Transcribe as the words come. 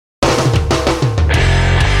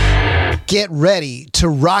Get ready to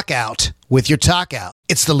rock out with your talk out.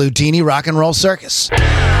 It's the Ludini Rock and Roll Circus.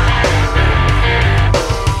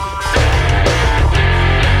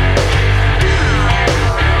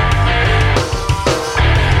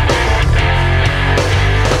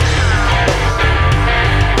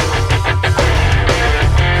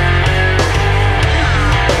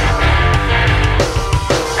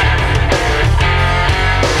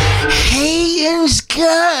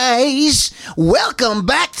 Guys, welcome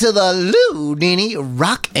back to the Ludini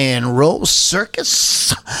Rock and Roll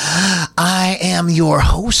Circus. I am your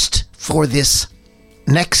host for this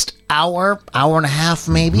next hour and a half,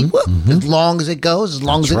 maybe, as long as it goes, as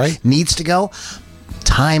long as it needs to go.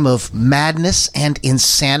 Time of madness and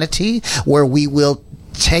insanity, where we will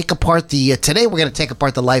take apart today we're going to take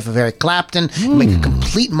apart the life of Eric Clapton and make a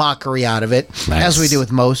complete mockery out of it, as we do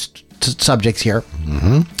with most subjects here.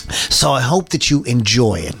 So I hope that you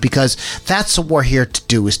enjoy it, because that's what we're here to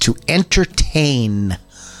do, is to entertain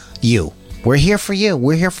you. We're here for you.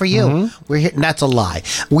 We're here for you. We're here. And that's a lie.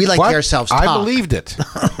 We like to hear ourselves talk. I believed it.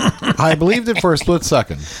 I believed it for a split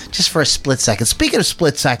second. Just for a split second. Speaking of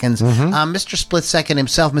split seconds, Mr. Split Second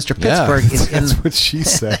himself, Mr. Pittsburgh, is in. That's what she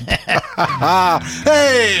said.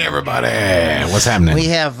 Hey, everybody. What's happening? We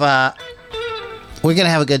have... we're going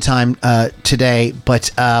to have a good time today,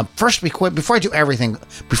 but first, before I do everything,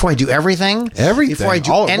 let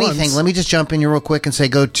me just jump in here real quick and say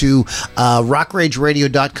go to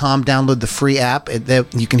rockrageradio.com, download the free app.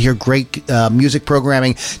 You can hear great music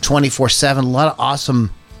programming 24/7, a lot of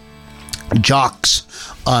awesome jocks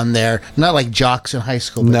on there. Not like jocks in high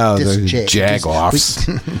school, but no, they're jag-offs.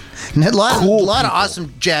 A lot of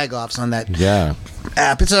awesome jag-offs on that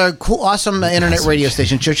app. It's a cool, awesome internet radio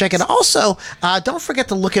station. So check it out. Also, don't forget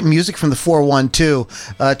to look at music from the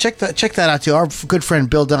 412. Check that out too. Our good friend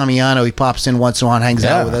Bill Damiano, he pops in once in a while and hangs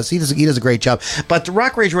out with us. He does a great job. But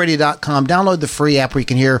rockrageradio.com, download the free app where you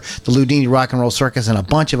can hear the Ludini Rock and Roll Circus and a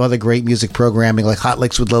bunch of other great music programming like Hot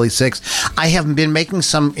Licks with Lily Six. I have been making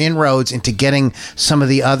some inroads into getting some of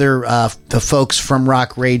the other the folks from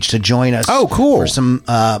Rock Rage to join us. Oh, cool! For some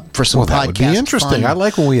podcast. That would be interesting. I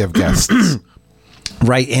like when we have guests.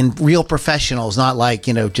 Right, and real professionals, not like,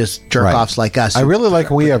 just jerk-offs like us. I really like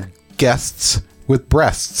when we have guests with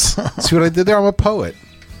breasts. See what I did there? I'm a poet.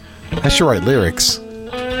 I should write lyrics.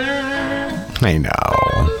 I know.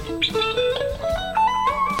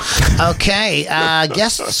 Okay,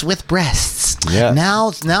 guests with breasts. Yeah. Now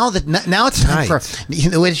it's time for.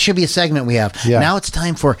 It should be a segment we have. Yeah. Now it's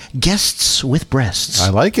time for guests with breasts. I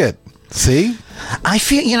like it. See? I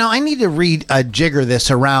feel, I need to jigger this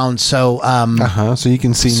around so so you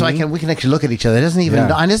can see me. We can actually look at each other. It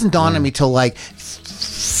doesn't dawn on me till like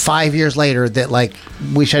 5 years later that like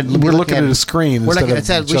we're looking at a screen. We should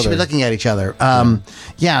be looking at each other.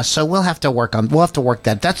 So we'll have to work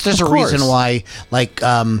that. There's a reason why like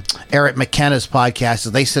Eric McKenna's podcast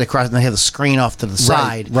is they sit across and they have the screen off to the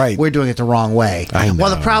side. Right. We're doing it the wrong way. I know.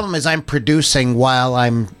 Well, the problem is I'm producing while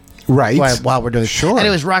I'm while we're doing it. Sure.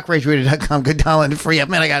 Anyways, rockrageradio.com, good download free up.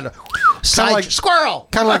 Man, I got a squirrel.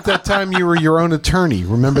 Kind of like that time you were your own attorney.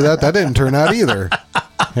 Remember that? That didn't turn out either.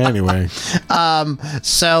 Anyway.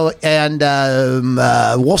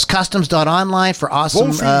 wolfscustoms.online for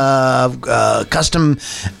awesome custom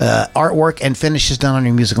artwork and finishes done on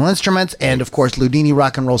your musical instruments. And, of course,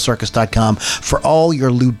 LudiniRockandRollCircus.com for all your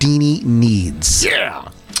Ludini needs. Yeah.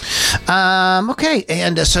 Okay,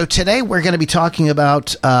 and so today we're going to be talking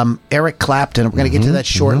about Eric Clapton. We're going to get to that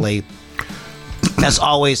shortly. As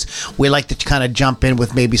always, we like to kind of jump in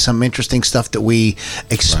with maybe some interesting stuff that we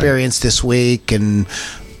experienced this week and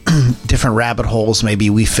different rabbit holes maybe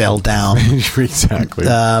we fell down. Exactly.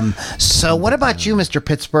 So what about you, Mr.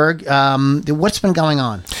 Pittsburgh? What's been going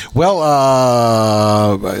on? Well,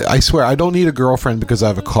 I swear, I don't need a girlfriend because I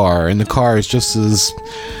have a car, and the car is just as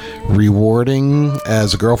rewarding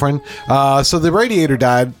as a girlfriend. So the radiator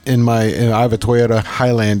died in I have a Toyota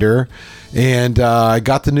Highlander, and I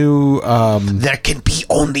got the new there can be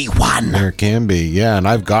only one. There can be, yeah, and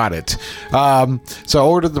I've got it. So I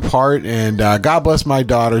ordered the part, and God bless my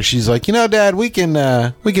daughter, she's like, Dad, we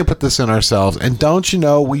can put this in ourselves. And don't you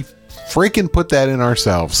know, we freaking put that in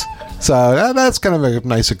ourselves. So that's kind of a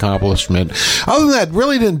nice accomplishment. Other than that,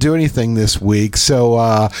 really didn't do anything this week.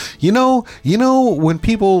 So when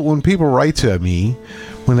people write to me,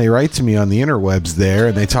 when they write to me on the interwebs there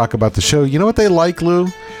and they talk about the show, you know what they like, Lou?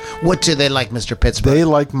 What do they like, Mr. Pittsburgh? They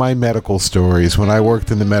like my medical stories when I worked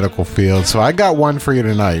in the medical field. So I got one for you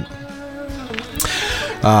tonight.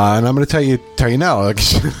 And I'm going to tell you now, like,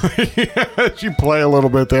 you play a little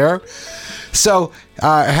bit there. So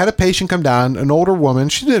I had a patient come down, an older woman.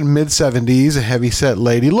 She's in mid-70s, a heavy-set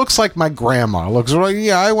lady. Looks like my grandma. Looks like,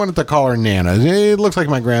 I wanted to call her Nana. It looks like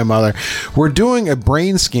my grandmother. We're doing a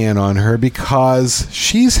brain scan on her because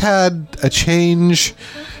she's had a change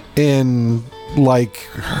in like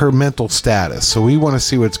her mental status. So we want to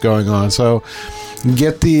see what's going on. So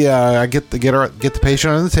get the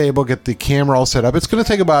patient on the table, get the camera all set up. It's going to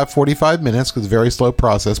take about 45 minutes because it's a very slow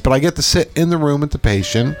process, but I get to sit in the room with the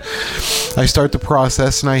patient. I start the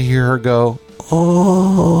process and I hear her go,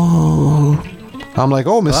 "Oh." I'm like,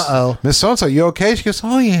 "Oh, Miss So-and-so, you okay?" She goes,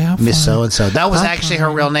 "Oh, yeah, Miss So-and-so." That was actually her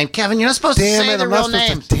real name. Kevin, you're not supposed to say the real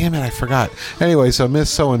name. Damn it, I forgot. Anyway, so Miss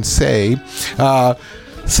So-and-say,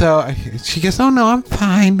 so she goes, "Oh, no, I'm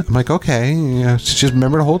fine." I'm like, "Okay." Just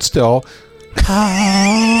remember to hold still.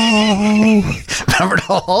 Oh. Remember to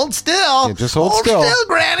hold still. Yeah, just hold still. Hold still,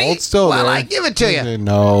 Granny. Hold still. Well, there. I give it to you.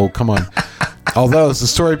 No, come on. Although as the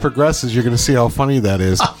story progresses, you're going to see how funny that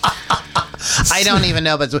is. I don't even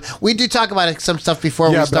know, but we do talk about some stuff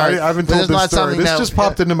before we start. I haven't told this story. This just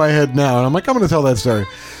popped into my head now, and I'm like, I'm going to tell that story.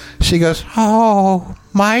 She goes, "Oh,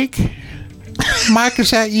 Mike? Mike,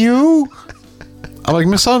 is that you?" I'm like,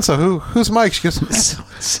 "Miss So-and-so, who's Mike?" She goes,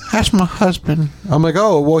 "That's my husband." I'm like,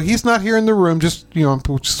 "Oh, well, he's not here in the room. Just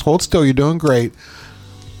hold still. You're doing great."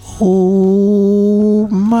 "Oh,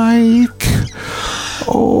 Mike.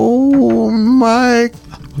 Oh, Mike."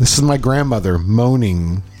 This is my grandmother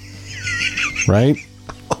moaning, right?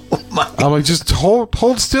 I'm like, "Just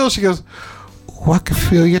hold still." She goes, "Oh, I can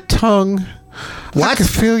feel your tongue. What? I can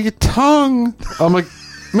feel your tongue." I'm like,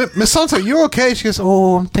 "Miss So-and-so, you okay?" She goes,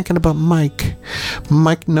 "Oh, I'm thinking about Mike.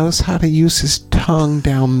 Mike knows how to use his tongue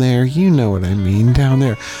down there. You know what I mean, down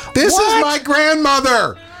there." This is my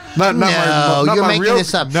grandmother. Not you're making real,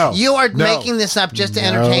 this up. No, you are making this up just to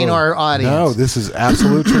entertain our audience. No, this is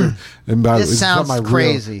absolute truth. This sounds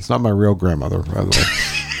crazy. It's not my real grandmother, by the way.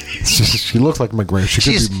 She looks like my grandmother.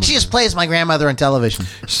 She just plays my grandmother on television.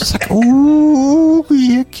 She's like, "Oh,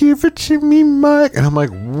 yeah, give it to me, Mike." And I'm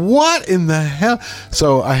like, "What in the hell?"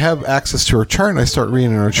 So I have access to her chart, and I start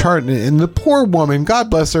reading her chart. And the poor woman,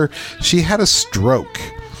 God bless her, she had a stroke.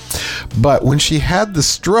 But when she had the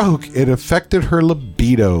stroke, it affected her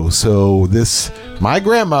libido. So my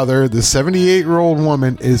grandmother, the 78-year-old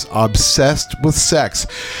woman, is obsessed with sex.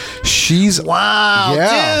 Wow,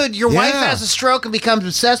 Yeah, dude, your wife has a stroke and becomes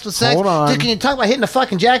obsessed with sex. Hold on. Dude, can you talk about hitting the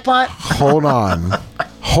fucking jackpot? Hold on,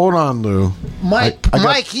 Lou.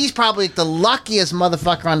 Mike, he's probably the luckiest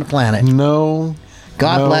motherfucker on the planet. No.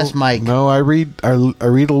 God bless Mike. No, I read a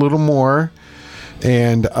little more.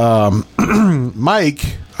 And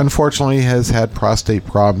Mike, unfortunately, has had prostate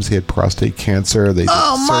problems. He had prostate cancer. They did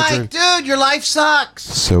surgery. Mike, dude, your life sucks.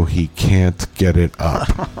 So he can't get it up.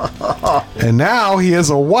 And now he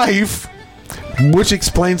has a wife, which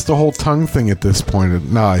explains the whole tongue thing at this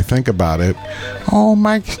point. Now I think about it. Oh,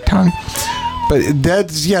 Mike's tongue. But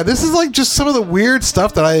this is like just some of the weird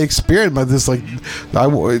stuff that I experienced by this, like, I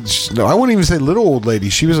wouldn't even say little old lady.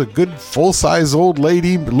 She was a good full-size old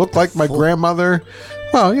lady, looked like my grandmother.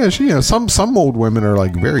 Well, yeah, some old women are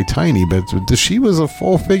like very tiny, but she was a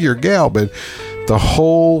full-figure gal. But the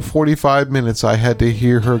whole 45 minutes, I had to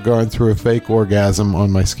hear her going through a fake orgasm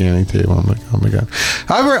on my scanning table. I'm like, oh my God.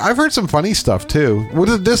 I've heard some funny stuff too. What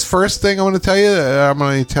is this first thing I want to tell you? I'm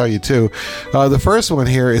going to tell you too. The first one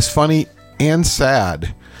here is funny and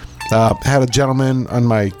sad. Had a gentleman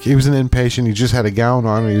he was an inpatient. He just had a gown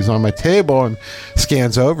on, and he was on my table and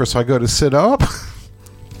scans over. So I go to sit up.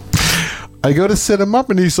 I go to sit him up,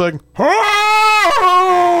 and he's like,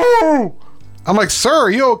 "Oh!" I'm like, "Sir, are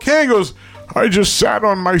you okay?" He goes, "I just sat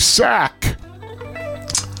on my sack."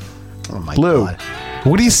 Oh my Lou, God.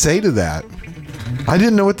 what do you say to that? I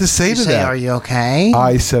didn't know what to say to that. "Are you okay?"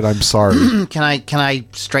 I said, "I'm sorry." Can I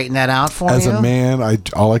straighten that out for you? As a man,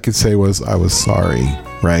 all I could say was I was sorry,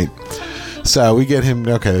 right? So we get him.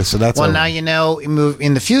 Okay, so that's now you know.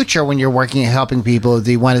 In the future, when you're working at helping people,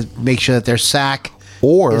 you want to make sure that their sack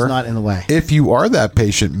is not in the way. If you are that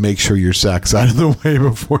patient, make sure your sack's out of the way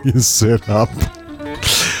before you sit up.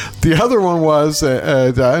 The other one was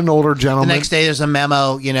an older gentleman. The next day, there's a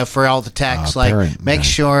memo, for all the techs, make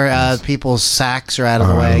sure people's sacks are out of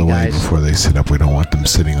the way, guys. Before they sit up. We don't want them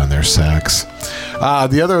sitting on their sacks.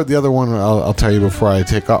 The other one I'll tell you before I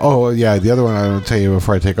take off. Oh yeah, the other one I'll tell you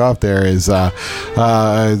before I take off. There is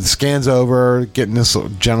scans over, getting this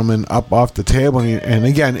gentleman up off the table, and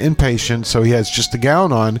again inpatient, so he has just a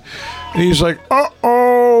gown on, and he's like,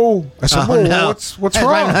 "Uh-oh." I said, "Whoa, no. what's That's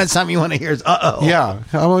wrong?" Right, not something you want to hear is "uh-oh." Yeah,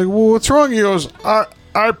 I'm like, "Well, what's wrong?" He goes,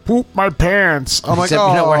 I pooped my pants. I'm like, Except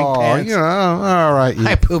you're not wearing pants. you know, all right.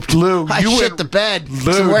 I pooped. Lou, I shit the bed.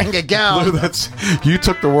 Lou, wearing a gown. Lou, you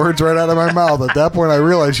took the words right out of my mouth. At that point, I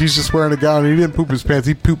realized he's just wearing a gown. He didn't poop his pants.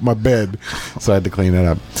 He pooped my bed. So I had to clean that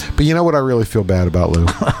up. But you know what I really feel bad about, Lou?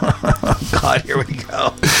 God, here we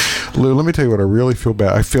go. Lou, let me tell you what I really feel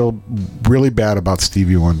bad. I feel really bad about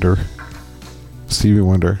Stevie Wonder. Stevie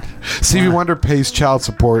Wonder pays child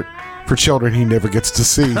support for children he never gets to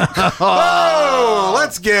see.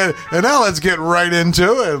 Let's get right into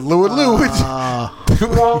it. Lou and Lou.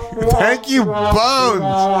 Thank you, Bones.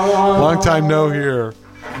 Long time no here.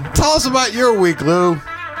 Tell us about your week, Lou.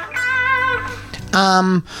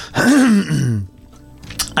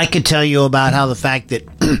 I could tell you about how the fact that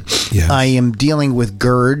Yes. I am dealing with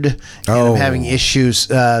GERD and I'm having issues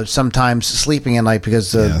sometimes sleeping at night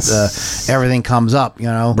because everything comes up, you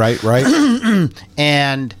know. Right.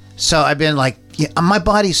 And so I've been like, my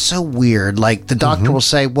body's so weird. Like the doctor will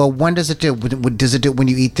say, well, when does it do? Does it do when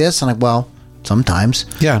you eat this? And I'm like, well, sometimes.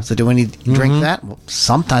 Yeah. So do when you drink that? Well,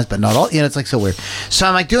 sometimes, but not all. It's like so weird. So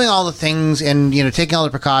I'm like doing all the things and, taking all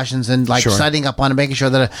the precautions and like studying up on it, making sure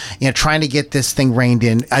that, trying to get this thing reined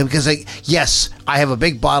in. Because yes, I have a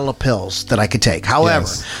big bottle of pills that I could take. However,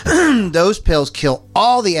 those pills kill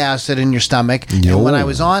all the acid in your stomach. No. And when I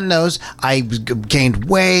was on those, I gained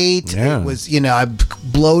weight. Yeah. It was, I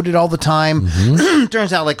bloated all the time.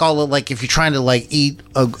 Turns out like if you're trying to like eat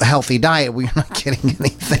a healthy diet, well, you're not getting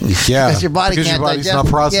anything. Yeah. Because your body Because can't your body's digest.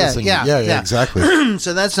 not processing it. Yeah, exactly.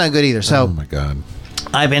 So that's not good either. So oh my God.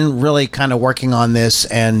 I've been really kind of working on this,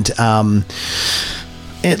 and so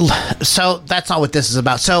that's not what this is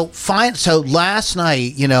about. So fine. So last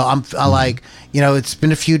night, I like, it's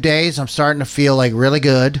been a few days. I'm starting to feel like really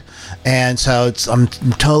good, and so I'm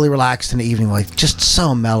totally relaxed in the evening, like just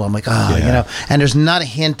so mellow. I'm like, and there's not a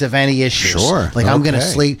hint of any issues. Sure. Like I'm gonna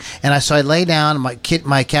sleep, and so I lay down, and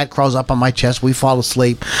my cat crawls up on my chest. We fall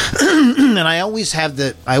asleep, and I always have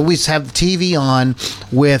the TV on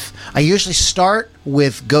with. I usually start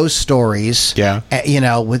with ghost stories,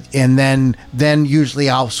 and then usually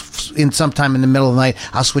I'll sometime in the middle of the night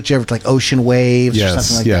I'll switch over to like ocean waves or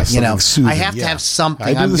something like that. Soothing, I have to have something.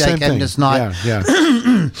 I do the same thing. I'm just not. Yeah.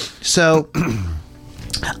 So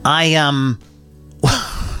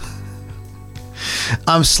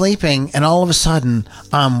I'm sleeping, and all of a sudden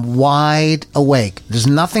I'm wide awake. There's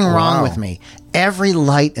nothing wrong with me. Every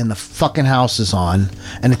light in the fucking house is on,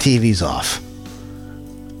 and the TV's off.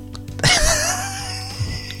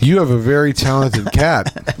 You have a very talented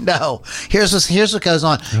cat. No. Here's what goes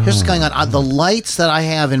on. Here's what's going on. The lights that I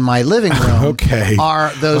have in my living room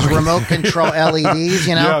are those remote control LEDs,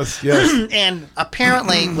 Yes. And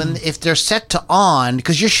apparently, if they're set to on,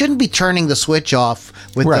 because you shouldn't be turning the switch off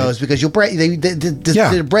with those, because you'll break. They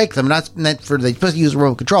break them. Not meant for. They're supposed to use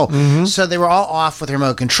remote control. So they were all off with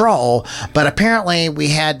remote control. But apparently,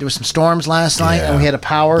 there was some storms last night, and we had a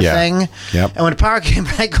power thing. Yep. And when the power came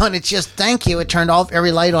back on, it turned off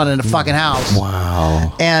every light on in the fucking house.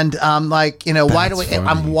 Wow. And I'm like, wide awake.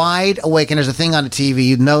 I'm wide awake, and there's a thing on the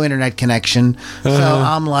TV, no internet connection. So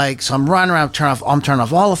I'm running around, I'm turning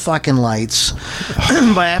off all the fucking lights.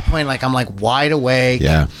 By that point, I'm like wide awake.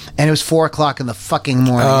 Yeah. And it was 4:00 in the fucking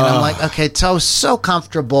morning, and I'm like, okay, so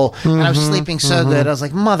comfortable, and I was sleeping so good. I was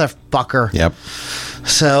like, motherfucker. Yep.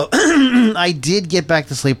 So I did get back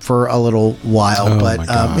to sleep for a little while, but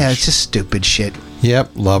it's just stupid shit.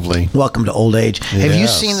 Yep, lovely. Welcome to old age. Yes. Have you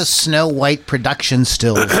seen the Snow White production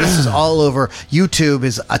stills? This is all over. YouTube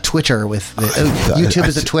is a Twitter with YouTube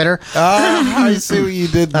is a Twitter. I see what you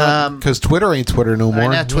did. Because Twitter ain't Twitter no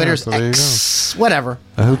more. Now Twitter's X. Whatever.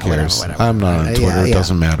 Who cares? Whatever. I'm not on Twitter. It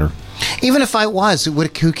doesn't matter. Even if I was,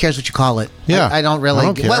 who cares what you call it? Yeah. I don't really. I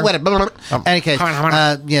don't care. Whatever. Any case,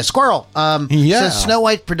 squirrel. So Snow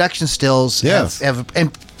White production stills. Yes.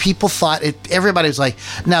 And people thought everybody was like,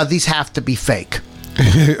 no, these have to be fake.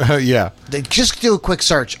 Yeah. Just do a quick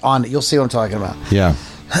search on it. You'll see what I'm talking about. Yeah.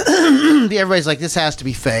 Everybody's like, this has to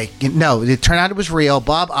be fake. No, it turned out it was real.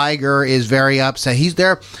 Bob Iger is very upset. He's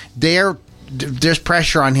there. There's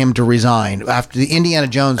pressure on him to resign after the Indiana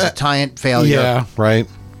Jones giant failure. Yeah, right.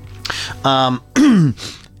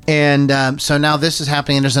 And so now this is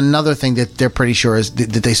happening, and there's another thing that they're pretty sure is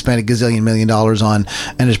that they spent $1 gazillion on,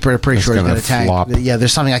 and it's pretty sure it's going to tank. Yeah,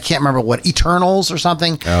 there's something I can't remember what, Eternals or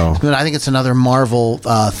something. Oh, but I think it's another Marvel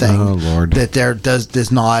thing. Oh Lord, that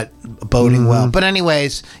does not boding well. But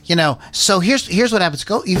anyways, so here's what happens.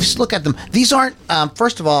 You just look at them. These aren't.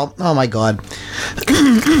 First of all, oh my God.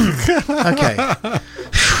 Okay,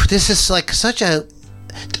 this is like such a.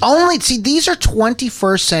 These are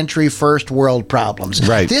 21st century first world problems.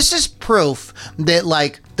 Right. This is proof that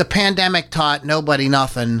the pandemic taught nobody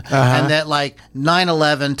nothing, and that like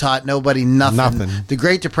 9/11 taught nobody nothing. The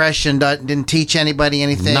Great Depression didn't teach anybody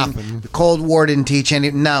anything. Nothing. The Cold War didn't teach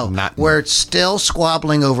anything. No, we're still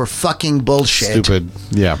squabbling over fucking bullshit. Stupid.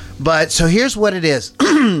 Yeah. But so here's what it is.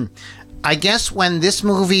 I guess when this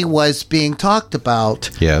movie was being talked about,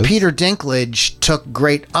 Peter Dinklage took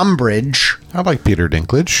great umbrage. I like Peter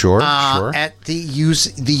Dinklage, sure. At the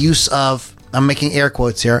use of, I'm making air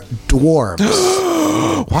quotes here, dwarves.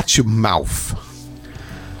 Watch your mouth.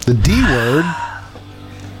 The D word.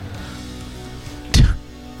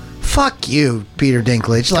 Fuck you, Peter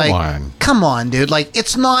Dinklage. Like, come on, dude. Like,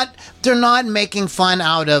 it's not. They're not making fun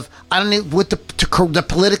out of. I don't know what the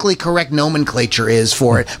politically correct nomenclature is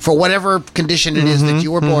for it, for whatever condition it is that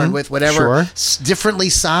you were born with, whatever differently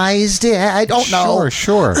sized. I don't know.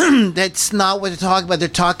 Sure. That's not what they're talking about. They're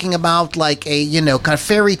talking about like a kind of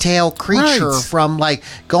fairy tale creature from like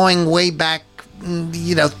going way back,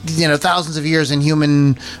 thousands of years in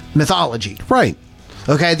human mythology. Right.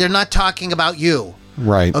 Okay. They're not talking about you.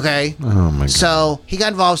 Right. Okay. Oh my God. So he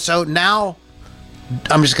got involved. So now,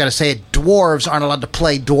 I'm just gonna say it. Dwarves aren't allowed to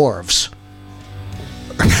play dwarves.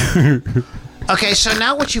 Okay. So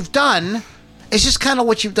now what you've done is just kind of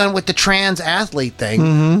what you've done with the trans athlete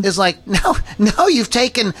thing. Is like now you've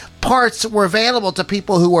taken parts that were available to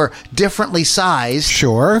people who were differently sized.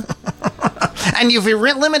 Sure. And you've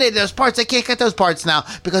eliminated those parts. They can't get those parts now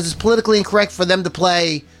because it's politically incorrect for them to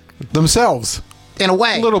play themselves. In a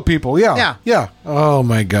way. Little people, yeah. Oh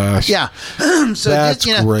my gosh. Yeah. So that's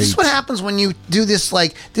great. This is what happens when you do this.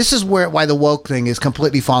 Like, this is why the woke thing is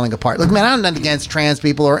completely falling apart. Look, man, I'm not against trans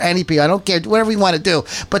people or any people. I don't care, whatever you want to do.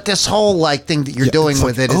 But this whole like thing that you're doing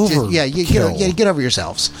with it is just, get over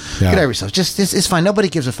yourselves. Get over yourselves. Just it's fine. Nobody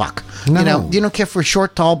gives a fuck. No. You don't care for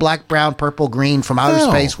short, tall, black, brown, purple, green, from outer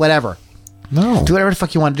space, whatever. No. Do whatever the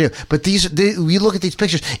fuck you want to do. But you look at these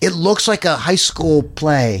pictures, it looks like a high school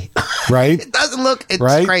play. Right? It doesn't look,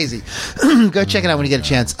 it's crazy. Go check it out when you get a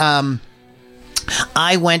chance.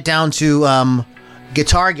 I went down to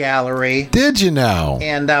Guitar Gallery. Did you now?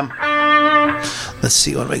 And let's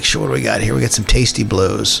see, I want to make sure what do we got here. We got some Tasty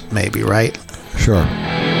Blues, maybe, right? Sure.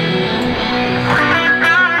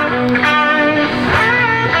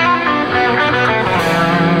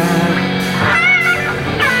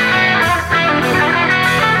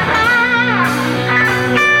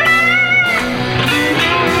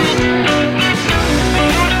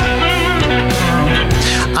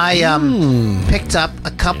 I picked up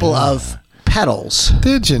a couple of pedals.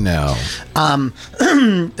 Did you know?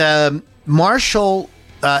 Marshall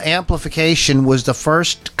Amplification was the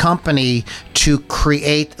first company to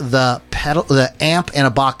create the amp in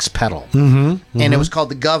a box pedal, and it was called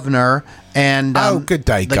the Governor. And good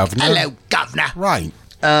day, Governor. Hello, Governor. Right.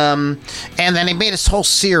 And then they made this whole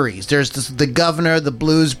series. There's the Governor, the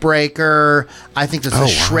Blues Breaker. I think there's the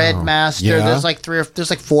Shred Master. Yeah. There's like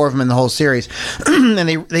there's like 4 of them in the whole series. And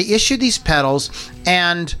they issued these pedals,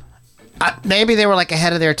 and maybe they were like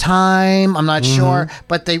ahead of their time. I'm not sure,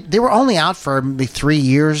 but they were only out for maybe 3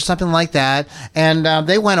 years or something like that, and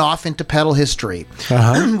they went off into pedal history.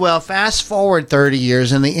 Well, fast forward 30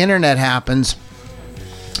 years, and the internet happens.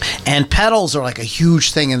 And pedals are like a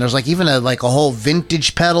huge thing, and there's like even a whole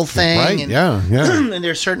vintage pedal thing. Right? And, and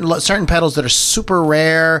there's certain pedals that are super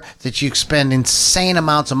rare that you spend insane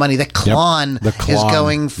amounts of money. The Klon, is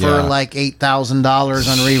going for like $8,000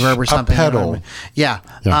 on Reverb or something. A pedal. Yeah.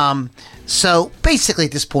 So basically,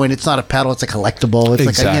 at this point, it's not a pedal; it's a collectible.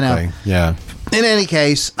 It's like Yeah. In any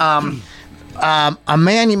case, a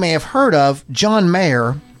man you may have heard of, John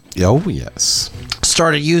Mayer. Oh yes.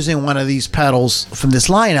 Started using one of these pedals from this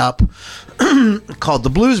lineup called the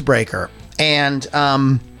Blues Breaker, and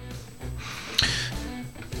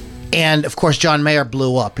of course John Mayer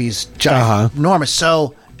blew up. He's enormous.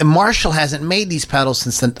 So Marshall hasn't made these pedals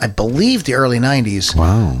since I believe the early 90s.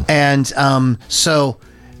 Wow. And so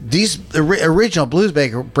these original Blues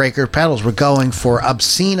Breaker pedals were going for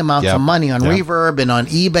obscene amounts of money on Reverb and on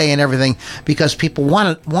eBay and everything because people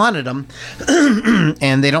wanted them,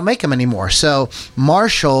 and they don't make them anymore. So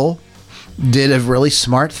Marshall did a really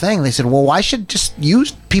smart thing. They said, well, why should just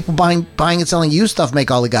people buying and selling used stuff make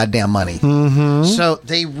all the goddamn money? So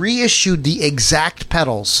they reissued the exact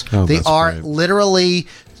pedals. They are literally...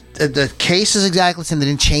 The case is exactly the same. They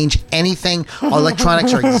didn't change anything. All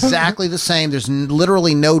electronics are exactly the same. There's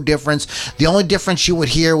literally no difference. The only difference you would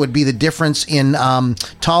hear would be the difference in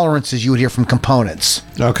tolerances you would hear from components.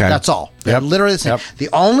 Okay. That's all. They're literally the same. The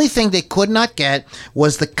only thing they could not get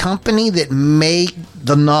was the company that made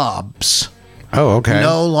the knobs. Oh, okay.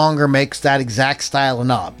 no longer makes that exact style of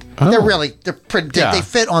knob. Oh. They're pretty, Yeah. they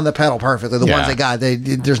fit on the pedal perfectly. The ones I got,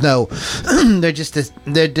 there's no, they're just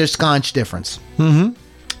they're scotch difference. Mm-hmm.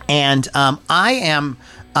 And I am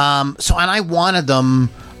so, and I wanted them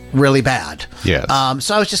really bad. Yes.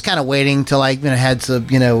 So I was just kind of waiting till I had some,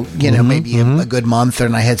 maybe a good month,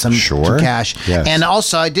 and I had some cash. Yes. And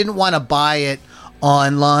also, I didn't want to buy it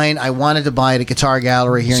online. I wanted to buy it at Guitar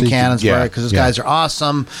Gallery here in Canonsburg because those guys are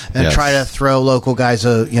awesome, and try to throw local guys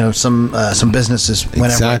some businesses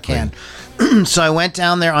whenever I can. So I went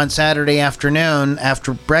down there on Saturday afternoon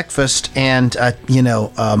after breakfast, and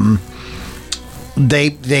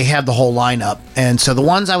they had the whole lineup. And so the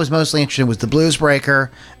ones I was mostly interested in was the Blues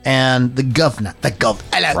Breaker and the Governor. The Governor.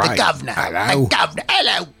 Hello,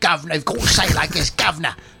 Governor. Of course, say like this,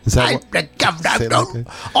 Governor. Is that the Governor.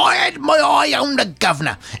 I had my eye on the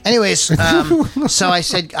Governor. Anyways, so I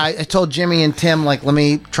said, I told Jimmy and Tim, like, let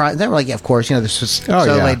me try. They were like, yeah, of course. This was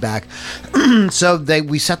laid back. So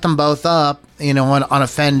we set them both up, on a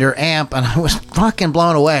Fender amp, and I was fucking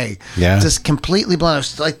blown away. Yeah. Just completely blown. It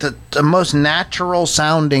was like the most natural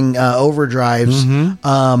sounding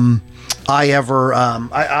overdrives I ever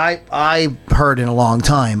I heard in a long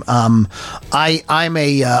time. I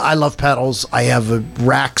love pedals. I have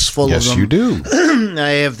racks full of them. Yes, you do. I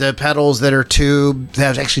have the pedals that are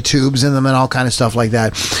have actually tubes in them and all kind of stuff like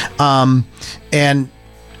that.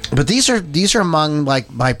 But these are among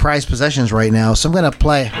like my prized possessions right now. So I'm gonna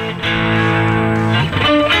play.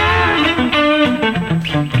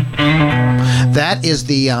 That is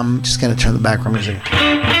the just gonna turn the background music.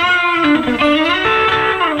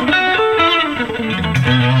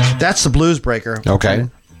 That's the Blues Breaker. Okay.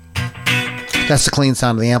 That's the clean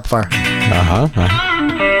sound of the amplifier.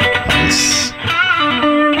 Nice.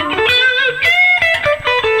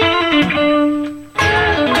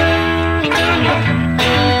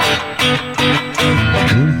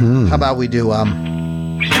 How about we do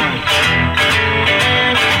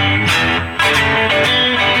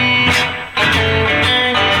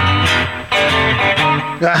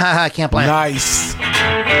I can't play. Nice.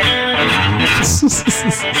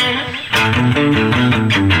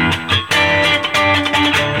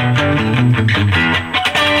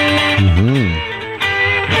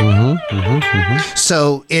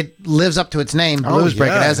 So it lives up to its name, Blues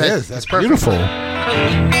Breaker. That's perfect. Beautiful.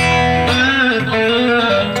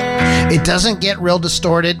 It doesn't get real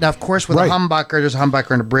distorted. Now, of course, with a humbucker, there's a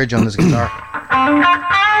humbucker and a bridge on this guitar.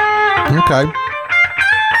 Okay.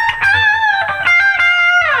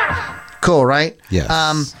 Cool, right?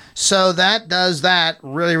 Yes. So that does that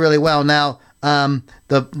really, really well. Now,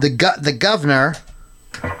 the Governor.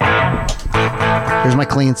 Here's my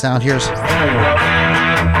clean sound. Here's.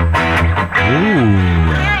 Ooh.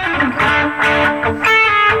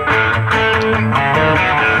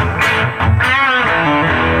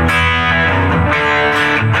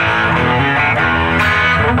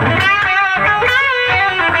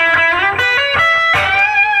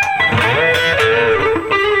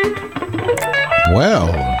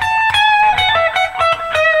 Well.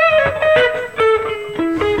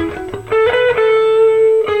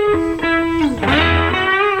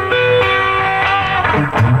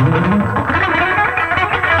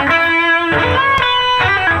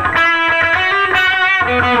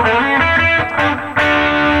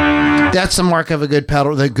 That's the mark of a good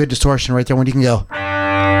pedal, the good distortion right there when you can go.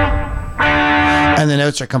 And the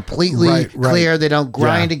notes are completely clear. They don't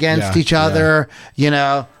grind against each other.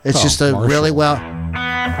 It's just a really well.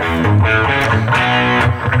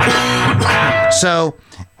 So,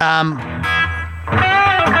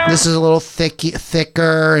 this is a little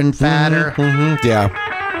thicker and fatter.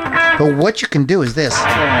 Yeah. But what you can do is this.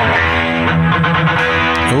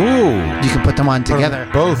 Ooh. You can put them on together.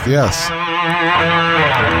 Both, yes.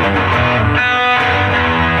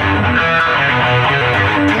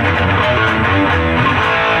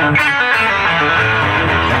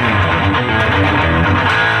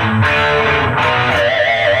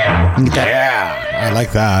 Yeah, I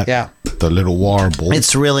like that. Yeah, the little warble.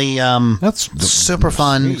 It's really that's super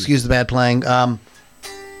fun. sweet. Excuse the bad playing.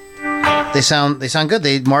 They sound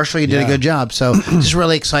good. Marshall, you did a good job. So just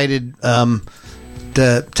really excited to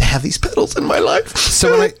have these pedals in my life.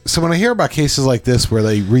 So when I hear about cases like this where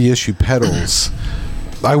they reissue pedals,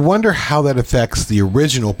 I wonder how that affects the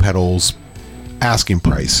original pedals asking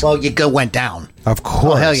price. Well, went down. Of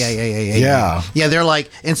course. Oh, hell yeah. Yeah, they're like,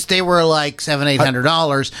 they were like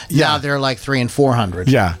 $700-800. Now they're like $300 and $400.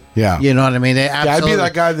 Yeah. Yeah. You know what I mean? They I'd be absolutely.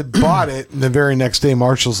 that guy that bought it, and the very next day,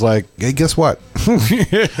 Marshall's like, "Hey, guess what?"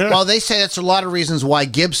 Well, they say that's a lot of reasons why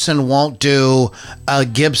Gibson won't do a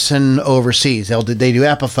Gibson overseas. They do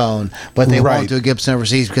Epiphone, but they Right. won't do a Gibson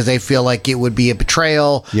overseas because they feel like it would be a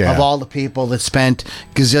betrayal Yeah. of all the people that spent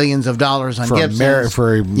gazillions of dollars on for Gibsons.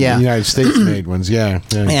 United States made ones, yeah.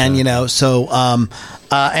 And so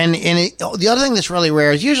the other thing that's really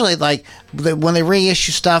rare is usually like when they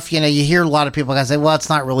reissue stuff, you hear a lot of people say, well, it's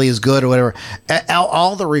not really as good or whatever.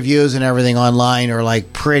 All the reviews and everything online are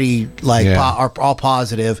like pretty are all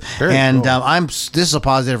positive. Very and cool. this is a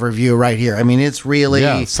positive review right here. I mean, it's really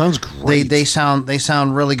it sounds great. They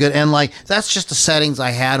sound really good, and like that's just the settings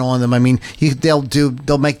I had on them. I mean,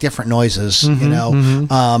 they'll make different noises,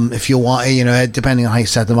 if you want, depending on how you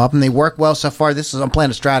set them up, and they work well so far. I'm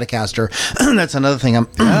playing a Stratocaster. That's another thing.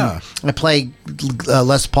 I play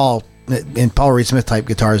Les Paul and Paul Reed Smith type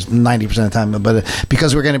guitars 90% of the time, but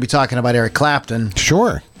because we're going to be talking about Eric Clapton,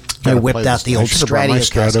 sure. I whipped out the old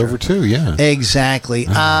Stratocaster over too, yeah. Exactly.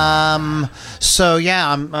 So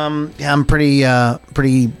yeah, I'm pretty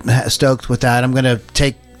stoked with that. I'm gonna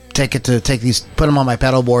put them on my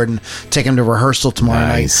pedal board and take them to rehearsal tomorrow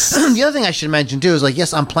night. The other thing I should mention too is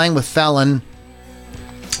yes, I'm playing with Felon.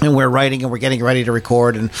 And we're writing and we're getting ready to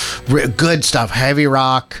record and good stuff, heavy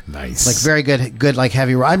rock, nice, like very good like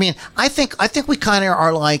heavy rock. I mean, I think we kind of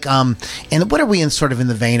are like and what are we in sort of in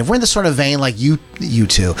the vein of? We're in the sort of vein like you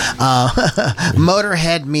two,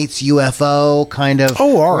 Motorhead meets UFO kind of.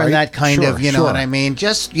 Oh, all right, that kind sure, of, you know what I mean?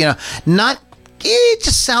 Just not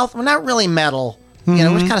just south. We're not really metal. We're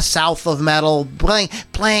kind of south of metal,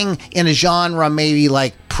 playing in a genre maybe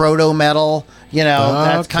like proto metal.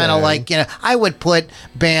 That's kind of like, I would put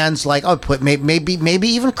bands like, I would put maybe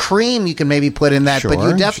even Cream you can maybe put in that, but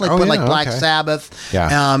you definitely put like Black Sabbath,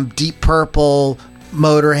 Deep Purple,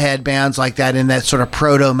 Motorhead, bands like that in that sort of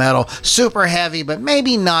proto metal, super heavy, but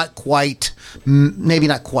maybe not quite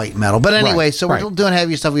metal. But anyway, so we're doing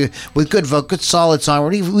heavy stuff with good solid song.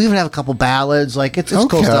 We even have a couple ballads, like it's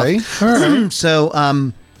cool stuff. All right.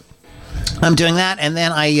 So, I'm doing that, and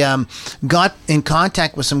then I got in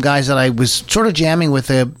contact with some guys that I was sort of jamming with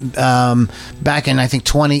back in, I think,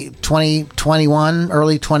 2021,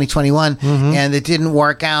 early 2021, and it didn't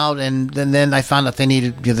work out, and then I found out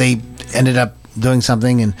they ended up doing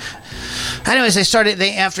something, and anyways,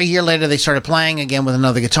 after a year later, they started playing again with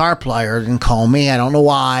another guitar player. Didn't call me. I don't know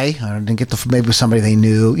why. I didn't get maybe somebody they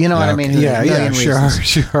knew. You know what I mean? Sure.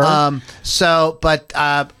 But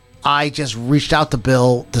I just reached out to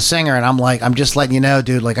Bill, the singer, and I'm like, I'm just letting you know,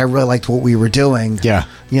 dude, like I really liked what we were doing. Yeah.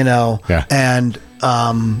 And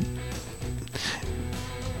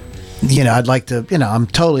I'd like to, I'm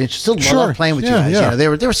totally interested. Still love playing with you guys. Yeah. They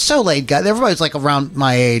were so laid guys. Everybody's like around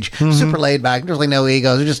my age, super laid back. There's like no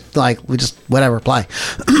egos. They're just like, we just whatever play,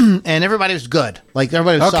 and everybody was good. Like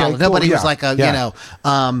everybody was solid. Cool. Nobody was like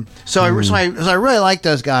So I really like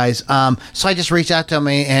those guys. So I just reached out to him,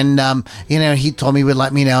 and he told me he would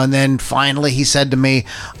let me know, and then finally he said to me,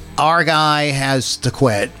 our guy has to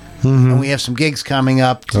quit. And we have some gigs coming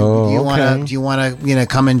up. Do you want to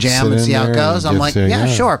come and jam and see how it goes? I'm like, yeah,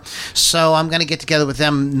 sure. So I'm going to get together with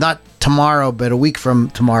them, not tomorrow, but a week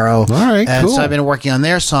from tomorrow. All right, cool. So I've been working on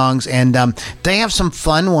their songs, and they have some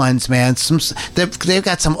fun ones, man. They've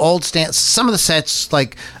got some old stands. Some of the sets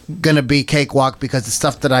like going to be cakewalk because it's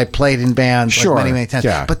stuff that I played in bands like many times.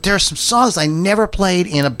 Yeah. But there's some songs I never played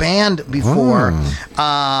in a band before,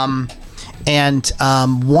 and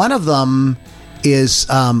one of them is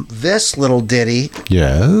this little ditty.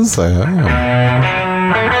 Yes, I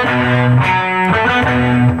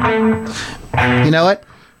have. You know it?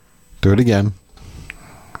 Do it again.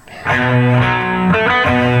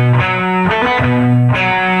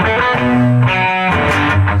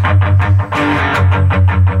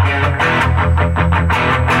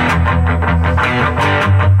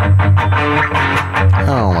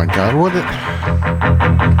 Oh my God, what it...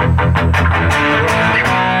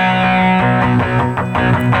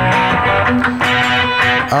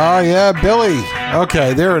 Oh, yeah, Billy.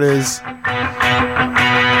 Okay, there it is.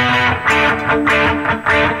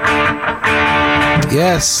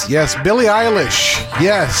 Yes, Billie Eilish.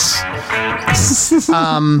 Yes.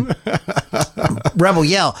 Rebel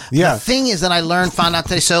Yell. Yeah. The thing is that I found out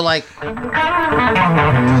today, so like,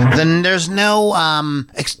 then there's no,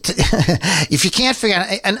 if you can't figure out,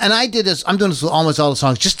 and I did this, I'm doing this with almost all the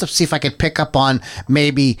songs just to see if I could pick up on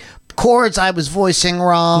maybe chords I was voicing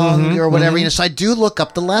wrong or whatever. You know, so I do look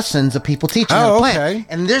up the lessons that people teach me how to play. Okay.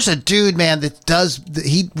 And there's a dude, man, that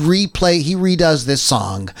he redoes this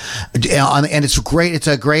song, and it's great. It's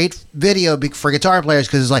a great video for guitar players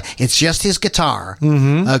because it's just his guitar.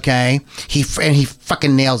 Okay, he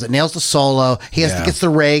fucking nails the solo. He gets the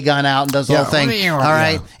ray gun out and does the whole thing. All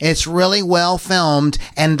right, it's really well filmed,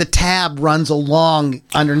 and the tab runs along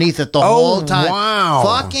underneath it the whole time. Wow,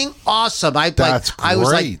 fucking awesome! I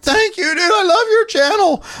was like, great. thank you, dude. I love your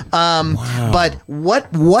channel. Wow. But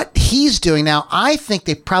what he's doing now, I think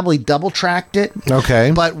they probably double tracked it.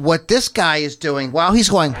 Okay. But what this guy is doing, he's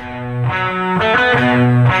going.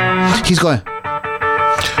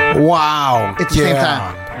 Wow. At the same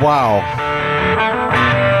time. Wow.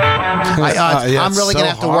 I'm really going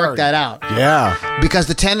to have to work that out. Yeah. Because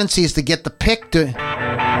the tendency is to get the pick to.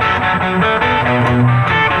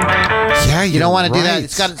 Yeah, you don't want to do that.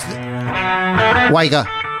 It's got. Why you go?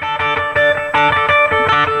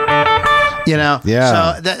 You know,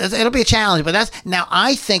 yeah. So it'll be a challenge, but now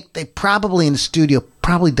I think they probably in the studio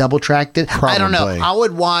double tracked it. Probably. I don't know.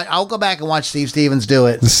 I'll go back and watch Steve Stevens do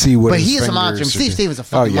it. See what. But he is a monster. Steve Stevens is a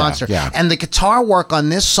fucking monster. Yeah. And the guitar work on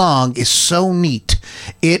this song is so neat.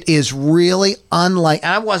 It is really unlike.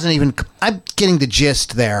 I'm getting the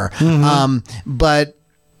gist there. But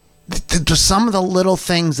some of the little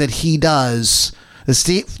things that he does,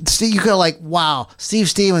 Steve, you go like, wow, Steve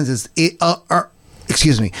Stevens has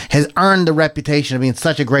earned the reputation of being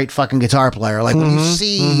such a great fucking guitar player. Like when you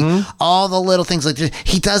see all the little things like this,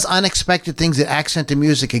 he does unexpected things that accent the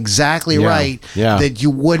music exactly right that you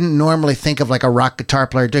wouldn't normally think of like a rock guitar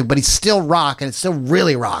player doing, but he's still rock and it still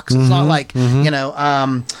really rocks. It's not like, you know,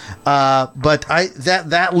 but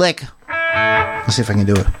that lick, let's see if I can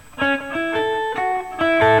do it.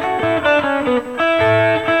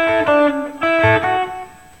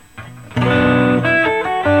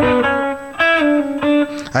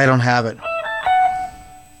 I don't have it.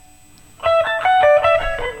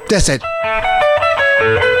 That's it.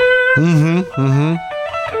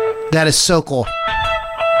 That is so cool.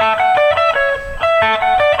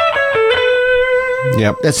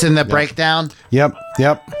 Yep. That's in the breakdown. Yep.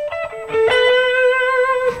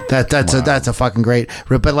 That's a fucking great.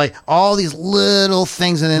 But like all these little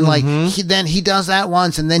things, and then like he does that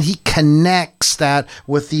once, and then he connects that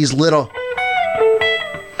with these little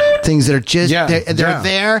things that are just they're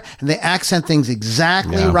there, and they accent things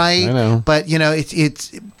exactly right. I know. But you know it's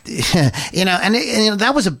you know, and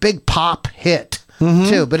that was a big pop hit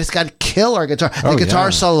too. But it's got a killer guitar. The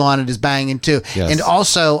guitar solo on it is banging too. Yes. And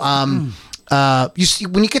also you see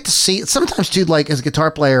when you get to see sometimes, dude, like as a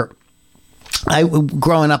guitar player.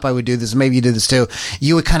 Growing up, I would do this. Maybe you do this too.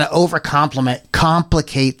 You would kind of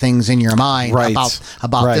complicate things in your mind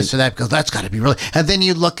about this or that because that's got to be really. And then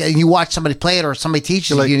you look and you watch somebody play it or somebody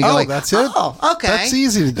teaches you. And you go like, that's it. Oh, okay, that's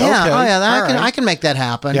easy to do. Yeah, okay. I can make that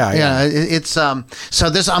happen. Yeah. It's so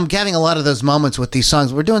this. I'm getting a lot of those moments with these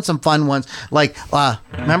songs. We're doing some fun ones. Like,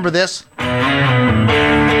 remember this?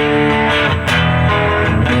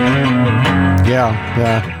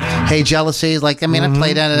 Yeah. Hey, Jealousy. Like, I mean, I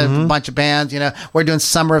played at a bunch of bands. You know, we're doing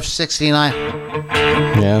Summer of '69.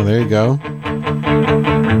 Yeah, there you go.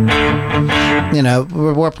 You know,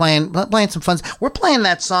 we're playing some fun. We're playing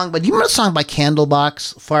that song, but you remember the song by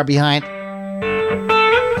Candlebox, Far Behind?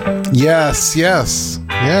 Yes. Yeah.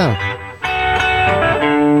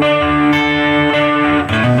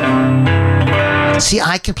 See,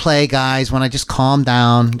 I can play, guys, when I just calm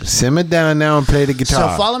down. Simmer down now and play the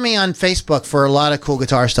guitar. So follow me on Facebook for a lot of cool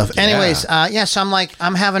guitar stuff. Anyways, so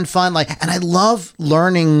I'm having fun, and I love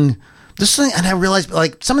learning this thing. And I realized,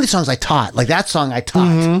 some of these songs I taught, like that song I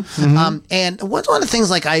taught. And one of the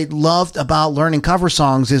things, I loved about learning cover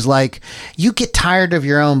songs is, you get tired of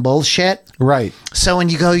your own bullshit. Right. So when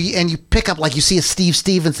you go and you pick up, you see a Steve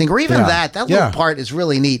Stevens thing, or even that little part is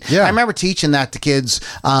really neat. Yeah. I remember teaching that to kids.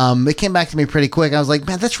 It came back to me pretty quick. I was like,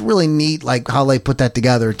 man, that's really neat, how they put that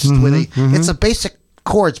together. It's just it's a basic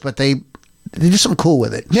chords, but they do something cool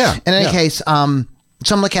with it. Yeah. In any case,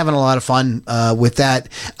 so I'm having a lot of fun with that.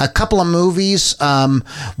 A couple of movies.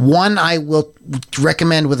 One I will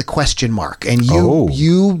recommend with a question mark, and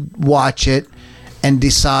you watch it and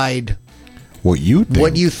decide what you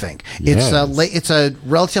think. Yes. It's a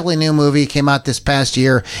relatively new movie. It came out this past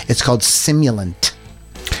year. It's called Simulant.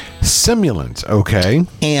 Okay.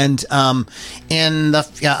 And in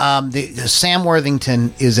the Sam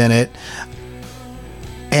Worthington is in it,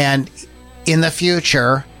 and in the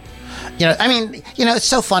future. It's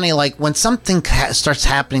so funny, when something starts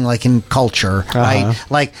happening, in culture, right?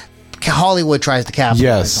 Hollywood tries to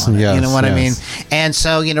capitalize on it. Yes, you know what I mean? yes. And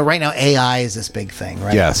so, right now AI is this big thing,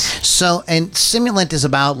 right? Yes. So, and simulant is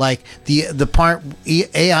about like the part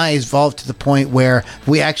AI is evolved to the point where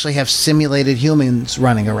we actually have simulated humans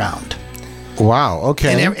running around. Wow.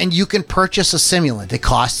 Okay. And you can purchase a simulant. It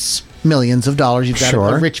costs millions of dollars. You've got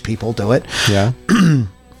Sure. rich people do it. Yeah.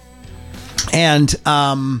 And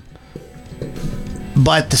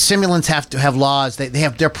but the simulants have to have laws.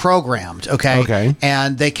 They're programmed, okay? Okay.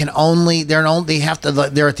 And they're at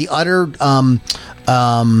the utter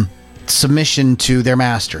submission to their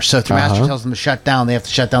master. So if their master tells them to shut down, they have to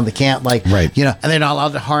shut down. They can't Right. and they're not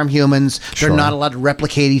allowed to harm humans. They're Sure. not allowed to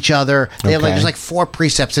replicate each other. They have Okay. there's 4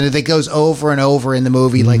 precepts, and it goes over and over in the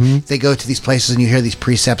movie. Like they go to these places, and you hear these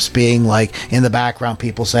precepts being like in the background,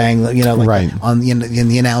 people saying, Right. on in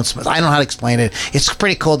the announcements. I don't know how to explain it. It's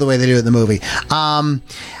pretty cool the way they do it in the movie.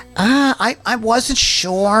 I wasn't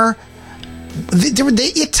sure.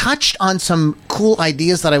 It touched on some cool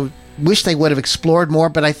ideas that I wish they would have explored more,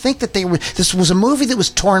 but I think that this was a movie that was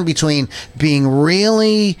torn between being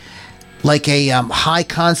really like a high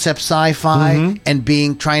concept sci-fi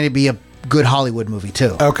and trying to be a good Hollywood movie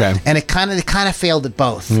too. Okay. And it kind of failed at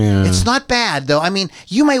both. Yeah. It's not bad though. I mean,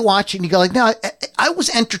 you may watch it and you go like, no, I was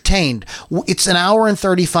entertained. It's an hour and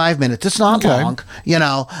 35 minutes. It's not long,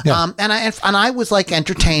 Yeah. and I was like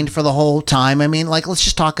entertained for the whole time. I mean, like, let's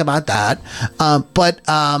just talk about that.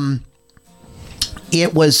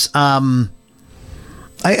 It was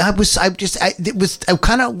it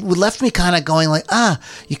kind of left me kind of going like,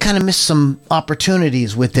 you kind of missed some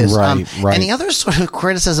opportunities with this. Right. And the other sort of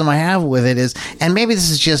criticism I have with it is, and maybe this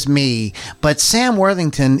is just me, but Sam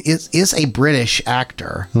Worthington is a British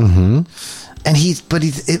actor. Mm-hmm. And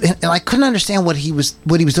I couldn't understand what he was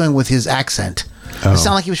doing with his accent. It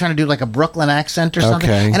sounded like he was trying to do like a Brooklyn accent or something.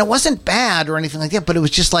 Okay. And it wasn't bad or anything like that, but it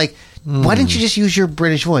was just like, why didn't you just use your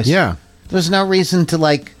British voice? Yeah. There's no reason to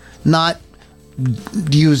like not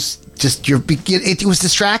use just your. It was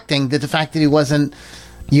distracting that the fact that he wasn't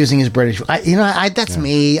using his British. That's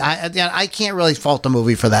me. I can't really fault the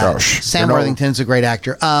movie for that. Gosh, Sam Worthington's a great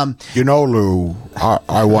actor. Lou,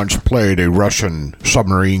 I once played a Russian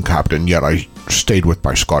submarine captain, yet I stayed with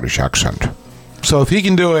my Scottish accent. So if he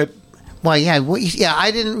can do it. Well, yeah,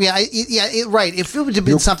 I didn't. Right. If it would have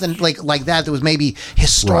been something like that was maybe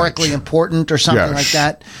historically important or something like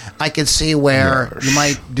that, I could see where you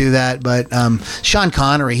might do that. But Sean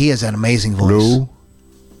Connery, he has an amazing voice. Lou,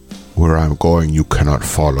 where I'm going, you cannot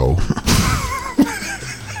follow.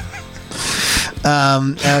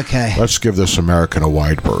 Okay. Let's give this American a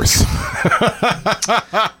wide berth.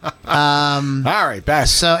 All right, back.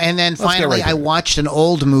 So, and then finally, I watched an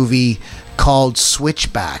old movie called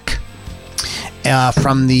Switchback.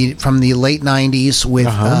 From the late 90s with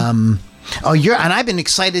and I've been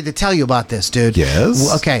excited to tell you about this, dude.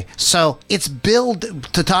 Yes. Okay, so it's billed,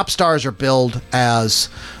 the top stars are billed as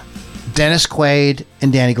Dennis Quaid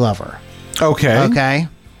and Danny Glover. Okay.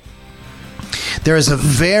 There is a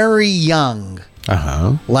very young,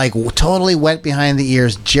 like totally wet behind the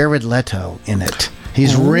ears, Jared Leto in it.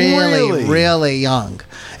 He's really young.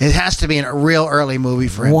 It has to be a real early movie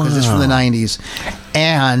for him because it's from the 90s.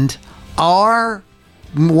 And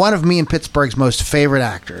one of me and Pittsburgh's most favorite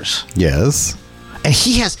actors. Yes. And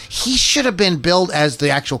he should have been billed as the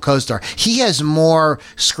actual co-star. He has more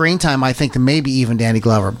screen time, I think, than maybe even Danny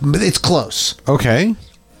Glover. But it's close. Okay.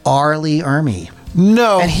 Arlie Ermey.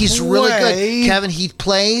 No. And he's really good. Kevin, he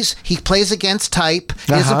plays against type.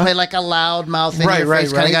 He doesn't play like a loud mouth in your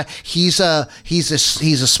face kind of guy. He's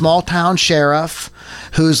a small town sheriff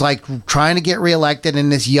who's like trying to get reelected,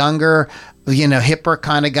 and this younger, hipper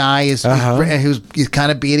kind of guy is who's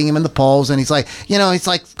kind of beating him in the polls, and he's like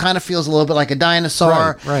kind of feels a little bit like a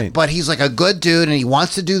dinosaur, right. But he's like a good dude, and he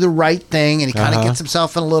wants to do the right thing, and he kind of gets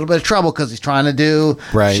himself in a little bit of trouble because he's trying to do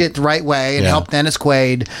shit the right way and help Dennis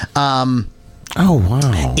Quaid. Oh,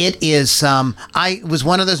 wow. It is, it was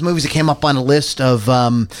one of those movies that came up on a list of,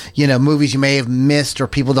 movies you may have missed or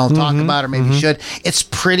people don't talk about or maybe should. It's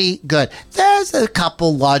pretty good. There's a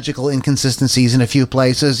couple logical inconsistencies in a few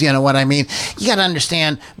places. You know what I mean? You got to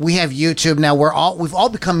understand, we have YouTube now. We've all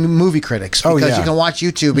become movie critics because you can watch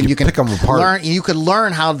YouTube and you can pick them apart. You could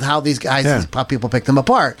learn how these guys, how people pick them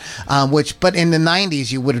apart. But in the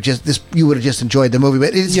 90s, you would have just enjoyed the movie.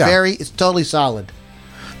 But it's totally solid.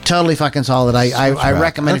 Totally fucking solid. I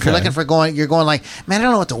recommend if you're looking for you're going like, man, I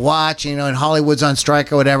don't know what to watch, and Hollywood's on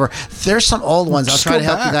strike or whatever. There's some old ones. I'll try to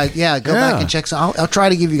help you guys. Yeah, go back and check some. I'll try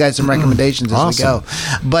to give you guys some recommendations as we go.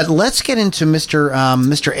 But let's get into Mr.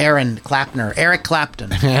 Eric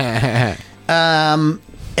Clapton.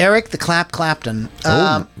 Eric the Clapton.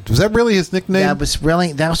 Was that really his nickname?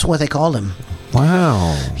 That was what they called him.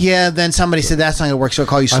 Wow. Yeah, then somebody said that's not going to work, so I'll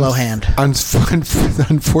call you Slow Hand.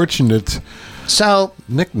 Unfortunate So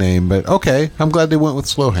nickname, but okay. I'm glad they went with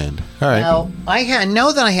Slow Hand. All right. now, I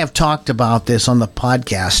know that I have talked about this on the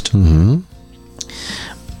podcast. Mm-hmm.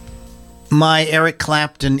 My Eric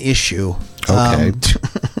Clapton issue. Okay.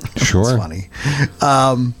 Sure. It's funny.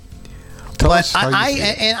 Tell But us how you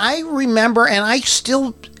feel. I remember, and I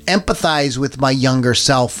still empathize with my younger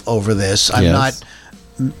self over this. I'm Yes. not,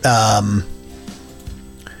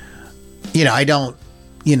 I don't,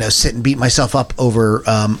 sit and beat myself up over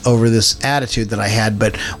this attitude that I had.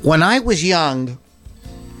 But when I was young,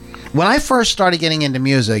 when I first started getting into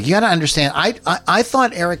music, you got to understand, I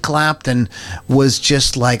thought Eric Clapton was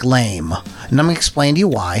just like lame, and I'm going to explain to you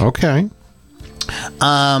why. Okay.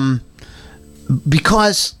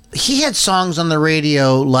 Because he had songs on the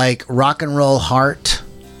radio like Rock and Roll Heart,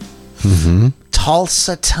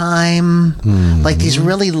 Tulsa Time, like these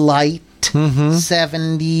really light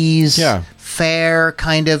 70s fair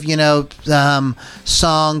kind of,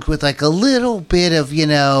 songs with like a little bit of,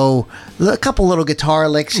 a couple little guitar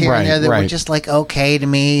licks here and there that were just like okay to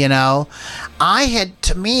me, to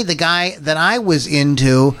me, the guy that I was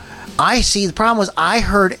into, the problem was I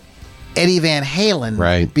heard Eddie Van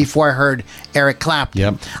Halen before I heard Eric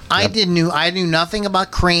Clapton. I knew nothing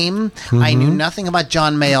about Cream. I knew nothing about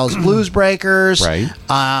John Mayall's Blues Breakers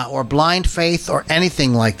or Blind Faith or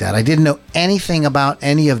anything like that. I didn't know anything about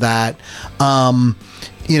any of that. To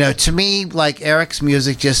me, like Eric's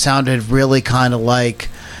music just sounded really kind of like,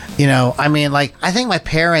 I think my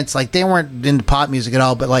parents, like, they weren't into pop music at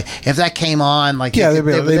all, but like, if that came on, like, they'd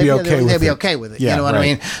be okay with it. You know what I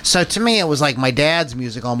mean? So to me, it was like my dad's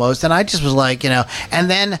music almost, and I just was like,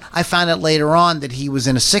 and then I found out later on that he was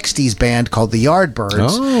in a 60s band called the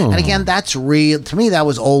Yardbirds. And again, that's real. To me, that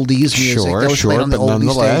was oldies music. That was played on the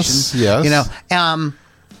oldies stations. Yes.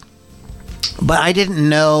 But I didn't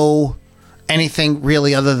know anything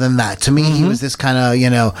really other than that. To me, he was this kind of,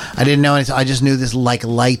 I didn't know anything. I just knew this like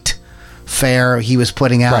light fare he was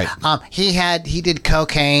putting out. He did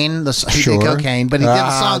Cocaine. He did Cocaine, but he did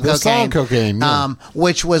the song Cocaine.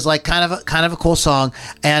 Which was like kind of a cool song.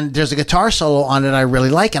 And there's a guitar solo on it I really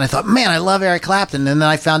like. And I thought, man, I love Eric Clapton. And then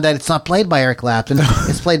I found out it's not played by Eric Clapton.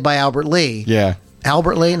 It's played by Albert Lee.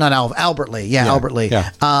 Albert Lee, not Albert Lee. Albert Lee.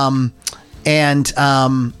 Oh, man.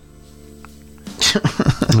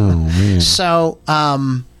 So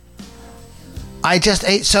I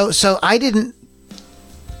didn't.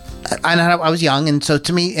 I was young, and so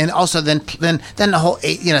to me, and also then the whole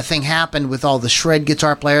thing happened with all the shred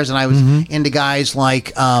guitar players, and I was into guys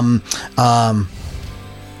like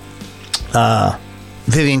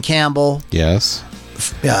Vivian Campbell,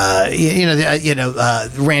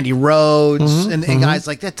 Randy Rhoads, and guys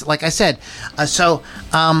like that. Like I said, so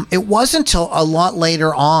it wasn't until a lot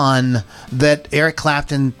later on that Eric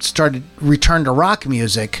Clapton returned to rock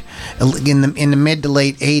music in the mid to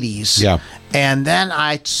late 80s. And then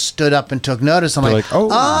I stood up and took notice. I'm like,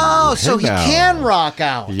 so he can rock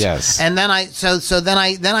out. Yes. And then I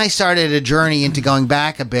started a journey into going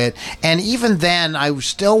back a bit. And even then, I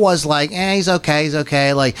still was like, he's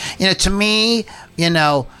okay. Like, to me,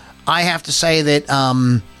 I have to say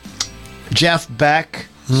that Jeff Beck's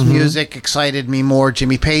music excited me more.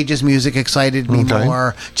 Jimmy Page's music excited me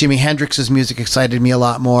more. Jimi Hendrix's music excited me a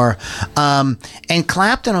lot more. And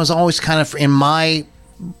Clapton was always kind of, in my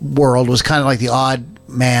world, was kind of like the odd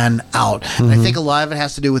man out. And I think a lot of it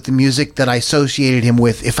has to do with the music that I associated him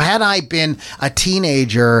with. If I been a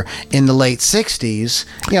teenager in the late 60s,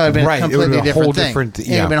 it'd been a completely different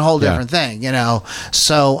thing. It'd been a whole different thing,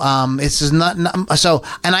 So it's just not so,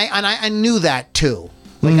 and I knew that too.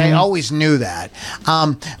 Like I always knew that.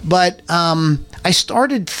 But I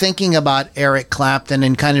started thinking about Eric Clapton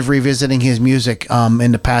and kind of revisiting his music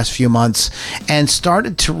in the past few months, and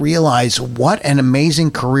started to realize what an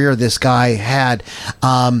amazing career this guy had.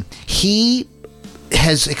 He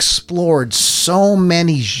has explored so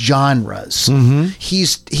many genres. He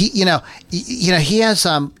has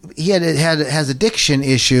addiction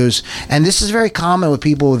issues, and this is very common with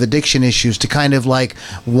people with addiction issues to kind of like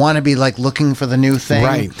want to be like looking for the new thing.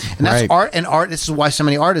 And that's art. And art. This is why so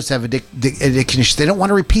many artists have addiction issues. They don't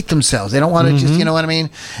want to repeat themselves. They don't want to just, you know what I mean?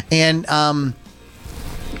 And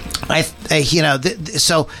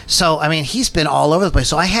so I mean, he's been all over the place.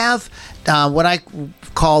 So I have what I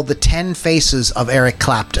call the 10 faces of Eric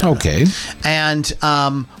Clapton. Okay. And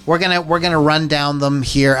we're gonna run down them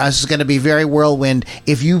here. This is gonna be very whirlwind.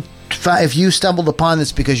 If you if you stumbled upon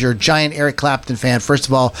this because you're a giant Eric Clapton fan, first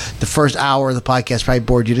of all, the first hour of the podcast probably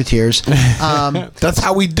bored you to tears. That's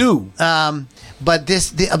how we do. But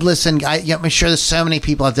listen, I'm sure there's so many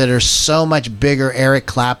people out there that are so much bigger Eric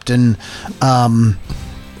Clapton,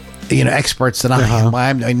 experts than I am.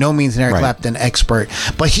 I'm by no means an Eric Clapton expert,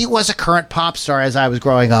 but he was a current pop star as I was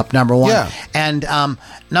growing up. Number one, and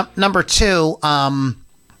number two,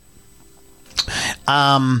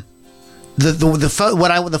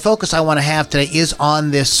 the focus I want to have today is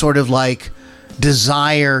on this sort of like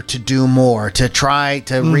desire to do more, to try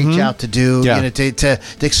to reach out, to do, to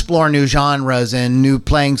explore new genres and new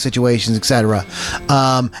playing situations, etc.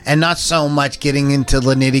 And not so much getting into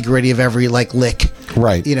the nitty gritty of every like lick,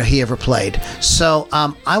 he ever played. So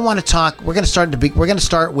I want to talk. We're going to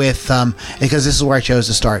start with because this is where I chose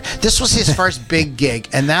to start. This was his first big gig,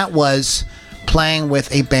 and that was playing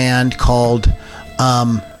with a band called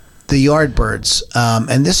the Yardbirds,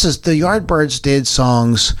 and the Yardbirds did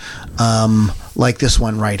songs like this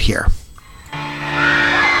one right here.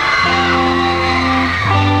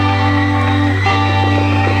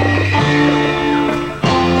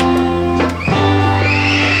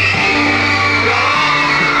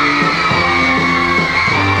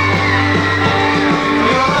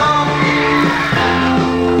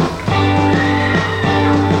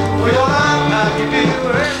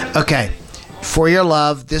 Okay. For Your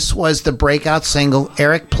Love, this was the breakout single.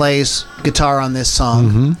 Eric plays guitar on this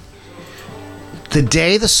song. The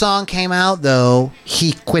day the song came out, though,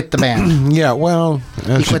 he quit the band. He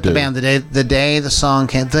quit the band the day the song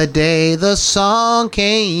came. The day the song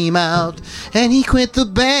came out, and he quit the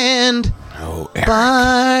band. Oh,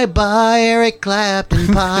 Eric. Bye, Eric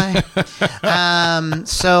Clapton, bye.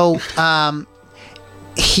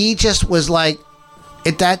 He just was like,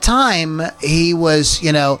 at that time, he was,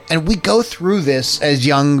 and we go through this as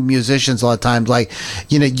young musicians a lot of times, like,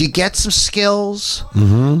 you get some skills,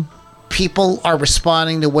 people are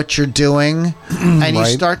responding to what you're doing, and you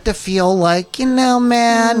start to feel like,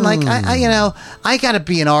 man, like, I got to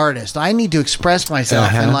be an artist. I need to express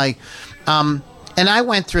myself, and like, and I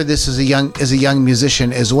went through this as a young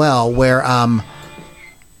musician as well, where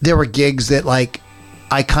there were gigs that, like,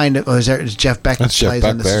 I kind of is Jeff Beck plays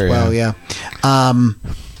on this as well,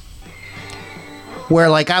 where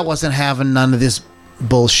like I wasn't having none of this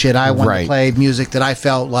bullshit. I wanted to play music that I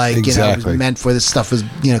felt like was meant for. This stuff was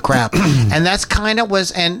crap, and that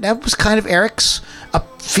was kind of Eric's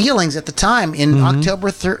feelings at the time. In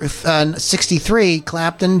October 63,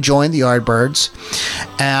 Clapton joined the Yardbirds,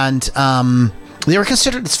 and they were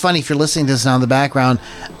considered. It's funny if you're listening to this now in the background.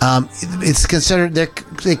 It's considered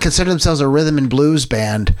they consider themselves a rhythm and blues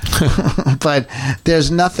band, but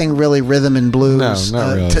there's nothing really rhythm and blues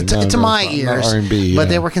to my ears. Not R&B, but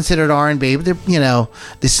they were considered R&B. But they're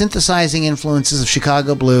the synthesizing influences of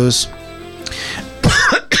Chicago blues.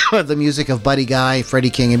 The music of Buddy Guy, Freddie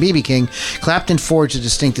King, and B.B. King. Clapton forged a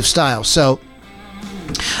distinctive style. So,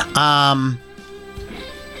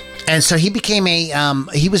 and so he became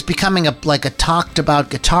he was becoming a talked about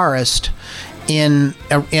guitarist in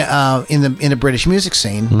the British music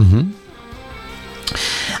scene.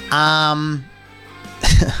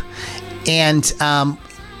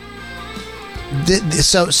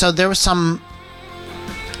 So there was some,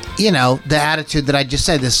 the attitude that I just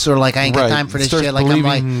said. This sort of like I ain't got time for this shit. Like I'm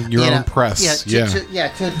like your own press.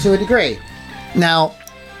 To a degree. Now,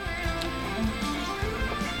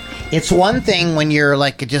 it's one thing when you're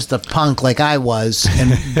like just a punk like I was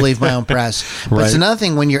and believe my own press. But it's another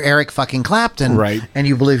thing when you're Eric fucking Clapton and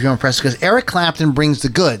you believe your own press, because Eric Clapton brings the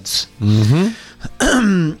goods.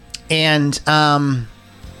 And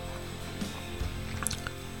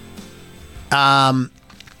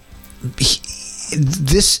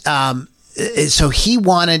so he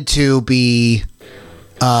wanted to be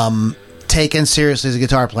taken seriously as a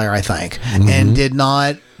guitar player, I think, and did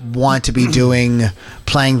not want to be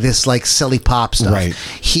playing this like silly pop stuff.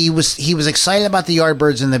 He was excited about the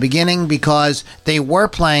Yardbirds in the beginning because they were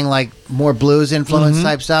playing like more blues influence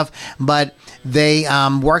type stuff, but they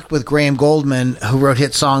worked with Graham Goldman, who wrote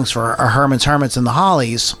hit songs for Herman's Hermits and the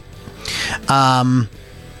Hollies. By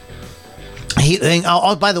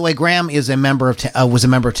the way, Graham is was a member of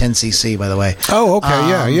 10cc, by the way. Oh, okay,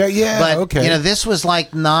 yeah. But okay. This was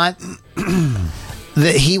like not.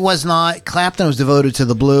 He was not. Clapton was devoted to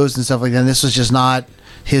the blues and stuff like that. And this was just not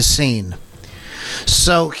his scene.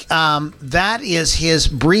 So that is his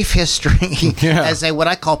brief history as a what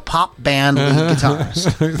I call pop band lead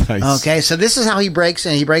guitarist. Nice. Okay, so this is how he breaks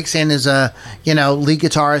in. He breaks in as a lead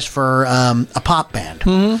guitarist for a pop band.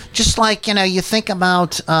 Just like you think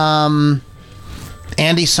about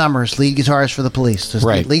Andy Summers, lead guitarist for the Police.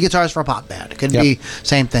 Right. Lead guitarist for a pop band. It could be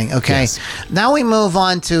same thing. Okay. Yes. Now we move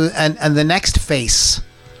on to and the next face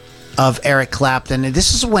of Eric Clapton. And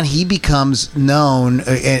this is when he becomes known,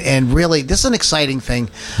 and really, this is an exciting thing.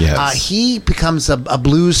 Yes. He becomes a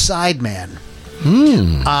blues sideman,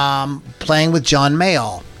 playing with John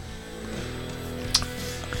Mayall.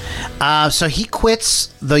 So he quits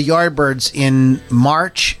the Yardbirds in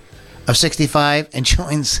March of 65 and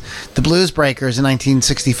joins the Blues Breakers in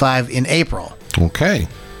 1965 in April. Okay.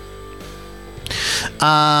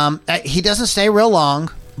 He doesn't stay real long,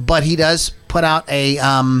 but he does put out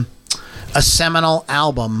a seminal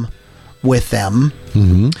album with them.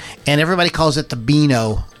 Mm-hmm. And everybody calls it the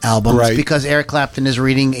Beano album because Eric Clapton is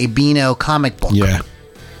reading a Beano comic book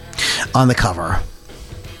on the cover.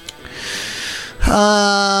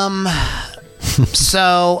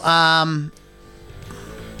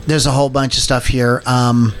 There's a whole bunch of stuff here.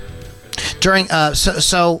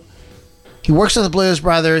 So he works with the Blues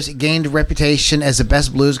Brothers. He gained a reputation as the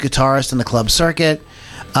best blues guitarist in the club circuit.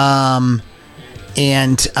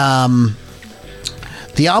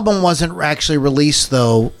 The album wasn't actually released,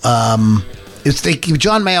 though. John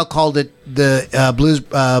Mayall called it the Blues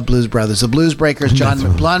Brothers, the Blues Breakers, John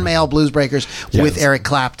Mayall Blues Breakers with Eric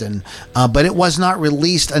Clapton. But it was not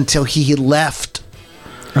released until he left.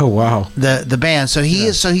 Oh wow! The band. So he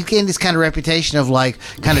gained this kind of reputation of like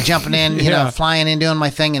kind of jumping in, flying in, doing my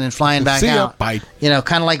thing, and then flying back out. Bye.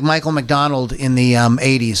 Kind of like Michael McDonald in the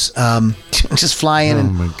 80s. Just fly in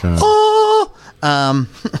and my God.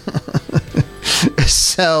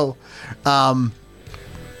 So I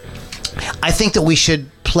think that we should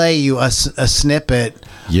play you a snippet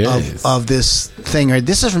of this thing.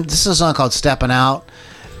 This is a song called "Steppin' Out,"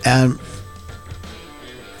 and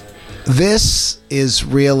this is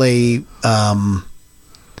really great.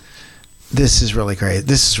 This is really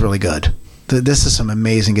good. This is some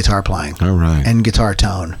amazing guitar playing. All right. And guitar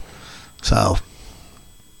tone. So.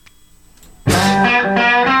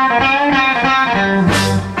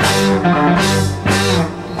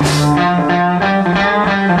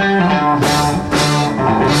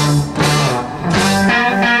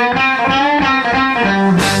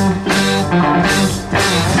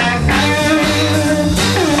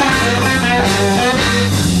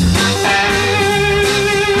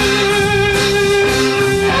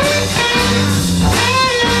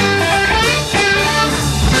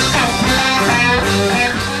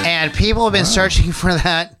 People have been searching for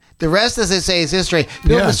that. The rest, as they say, is history.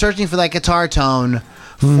 People have been searching for that guitar tone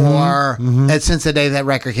since the day that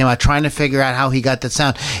record came out, trying to figure out how he got that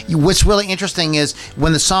sound. What's really interesting is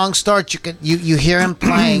when the song starts, you hear him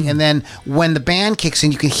playing, and then when the band kicks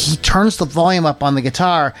in, he turns the volume up on the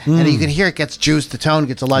guitar, and you can hear it gets juiced. The tone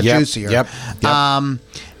gets a lot juicier. Yep.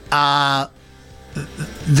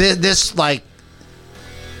 This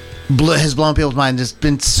has blown people's mind. There's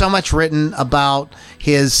been so much written about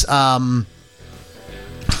his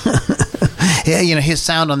his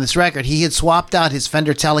sound on this record. He had swapped out his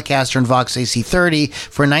Fender Telecaster and Vox AC30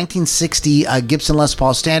 for a 1960 Gibson Les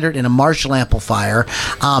Paul Standard and a Marshall amplifier.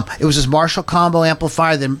 It was his Marshall combo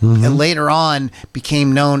amplifier that later on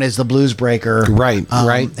became known as the Blues Breaker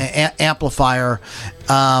amplifier.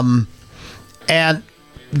 And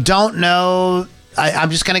don't know, I'm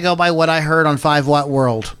just going to go by what I heard on 5 Watt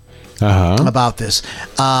World. About this.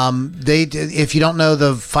 If you don't know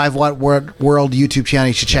the 5 Watt World YouTube channel,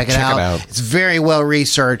 you should check it out. It's very well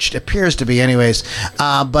researched. Appears to be, anyways.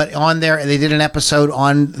 But on there, they did an episode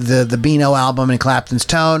on the Beano album and Clapton's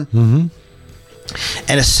tone. And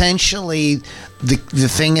essentially, the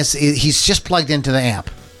thing is, he's just plugged into the amp.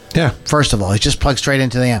 Yeah. First of all, it's just plugged straight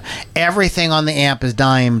into the amp. Everything on the amp is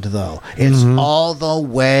dimed, though. It's all the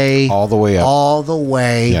way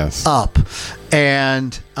up.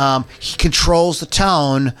 And he controls the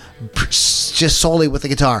tone just solely with the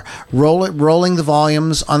guitar, rolling the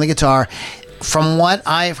volumes on the guitar. From what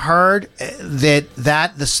I've heard, the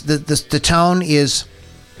tone is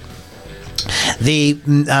the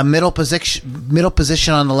middle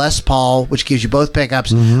position on the Les Paul, which gives you both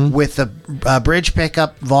pickups, with the bridge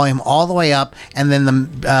pickup volume all the way up, and then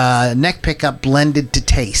the neck pickup blended to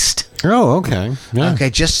taste. Oh, okay. Yeah. Okay,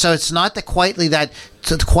 just so it's not quite that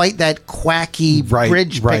quacky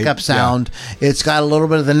bridge pickup sound. Yeah. It's got a little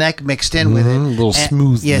bit of the neck mixed in with it. A little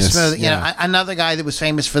smoothness. Yeah, smooth. Another guy that was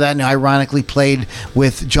famous for that and ironically played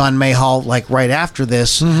with John Mayall right after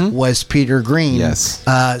this was Peter Green. Yes.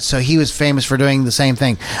 So he was famous for doing the same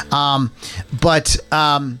thing.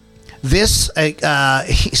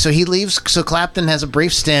 So he leaves. So Clapton has a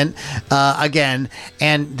brief stint again,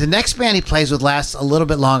 and the next band he plays with lasts a little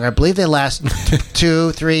bit longer. I believe they last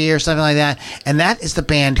 2-3 years, something like that, and that is the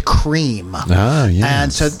band Cream. Ah, yes.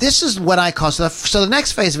 And so this is what I call so the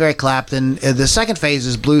next phase of Eric Clapton. The second phase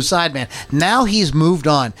is blues sideman. Now he's moved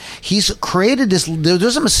on. He's created this.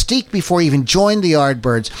 There's a mystique before he even joined the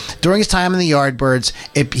Yardbirds. During his time in the Yardbirds,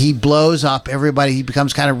 he blows up. Everybody, he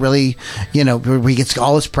becomes kind of really, he gets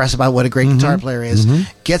all this press about what a great guitar player is.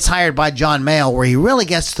 Gets hired by John Mayall, where he really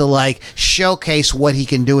gets to like showcase what he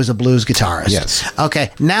can do as a blues guitarist. Yes.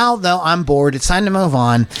 Okay. Now though, I'm bored. It's time to move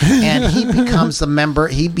on, and he becomes the member.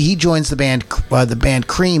 He joins the band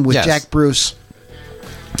Cream with Jack Bruce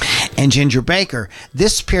and Ginger Baker.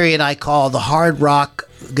 This period I call the hard rock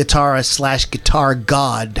guitarist / guitar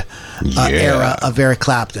god era of Eric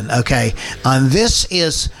Clapton. Okay, this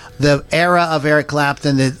is the era of Eric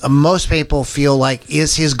Clapton that most people feel like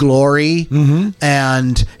is his glory,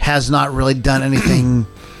 and has not really done anything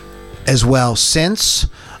as well since.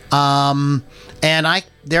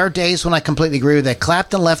 There are days when I completely agree with that.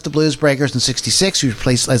 Clapton left the Blues Breakers in '66. He was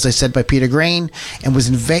replaced, as I said, by Peter Green, and was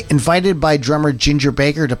invited by drummer Ginger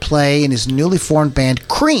Baker to play in his newly formed band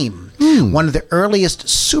Cream, one of the earliest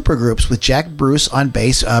supergroups with Jack Bruce on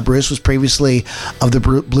bass. Bruce was previously of the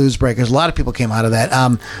Blues Breakers. A lot of people came out of that.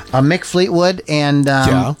 Mick Fleetwood and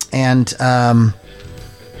John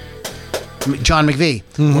McVie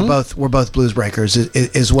were both Blues Breakers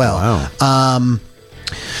as well. Wow.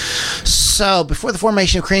 So, before the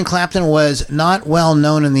formation of Cream, Clapton was not well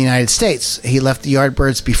known in the United States. He left the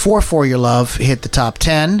Yardbirds before For Your Love hit the top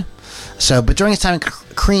 10. So, but during his time in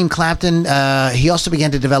Cream, Clapton, he also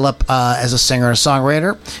began to develop as a singer and a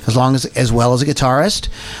songwriter, as well as a guitarist.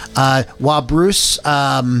 While Bruce,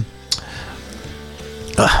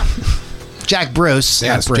 Jack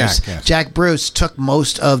Bruce took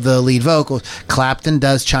most of the lead vocals. Clapton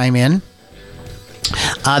does chime in.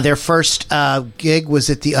 Their first gig was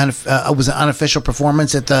at was an unofficial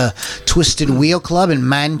performance at the Twisted Wheel Club in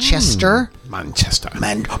Manchester. Manchester.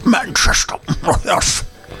 Yes.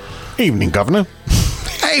 Evening, Governor.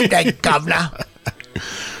 Evening, Governor.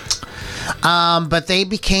 But they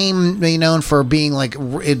became known for being like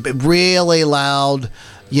really loud.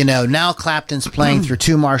 Now Clapton's playing through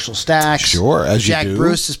two Marshall stacks. Sure, as Jack you do.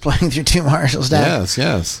 Bruce is playing through two Marshall stacks.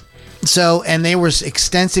 Yes. So, and there was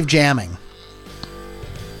extensive jamming.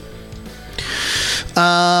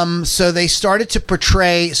 So they started to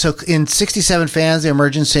portray. So in '67, fans of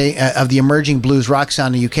the emerging blues rock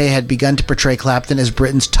sound in the UK had begun to portray Clapton as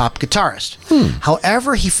Britain's top guitarist.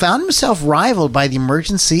 However, he found himself rivaled by the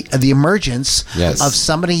emergence of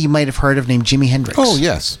somebody you might have heard of named Jimi Hendrix. Oh,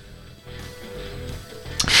 yes.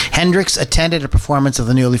 Hendrix attended a performance of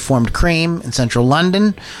the newly formed Cream in central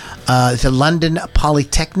London, the London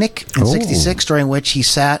Polytechnic in '66, during which he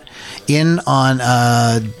sat in on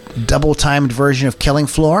a double-timed version of Killing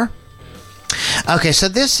Floor. Okay, so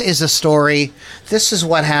this is a story. This is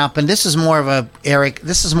what happened. This is more of a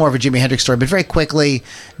Jimi Hendrix story. But very quickly,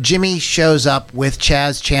 Jimmy shows up with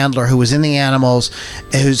Chaz Chandler, who was in the Animals,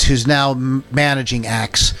 who's now managing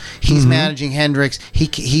acts. He's managing Hendrix.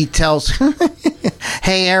 He tells,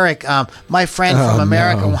 "Hey Eric, my friend from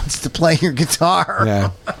America wants to play your guitar." Yeah.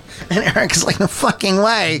 And Eric's like, "No fucking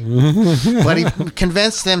way!" But he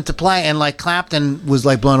convinced him to play, and like Clapton was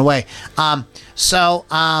like blown away.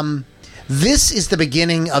 This is the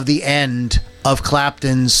beginning of the end of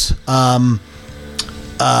Clapton's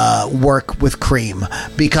work with Cream,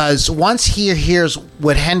 because once he hears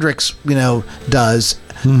what Hendrix, does,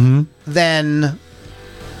 then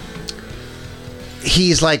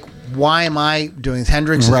he's like, "Why am I doing this?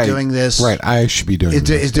 Hendrix is doing this. Right, I should be doing this.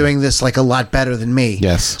 Is doing this like a lot better than me."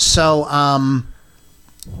 Yes. So,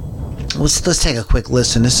 let's take a quick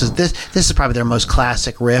listen. This is probably their most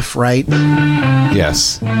classic riff, right?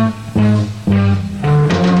 Yes.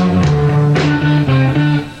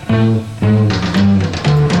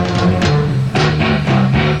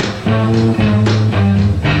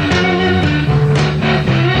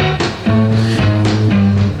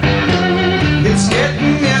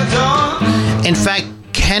 In fact,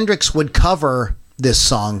 Hendrix would cover this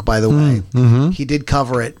song, by the way. He did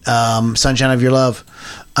cover it, "Sunshine of Your Love."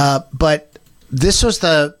 But this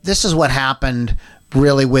is what happened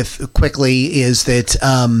really with quickly is that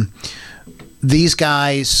these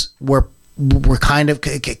guys were kind of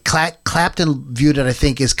Clapton viewed it, I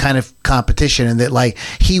think, as kind of competition, and that like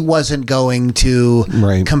he wasn't going to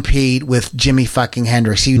compete with Jimi fucking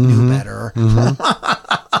Hendrix. He knew better.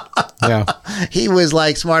 Yeah. He was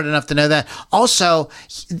like smart enough to know that. Also,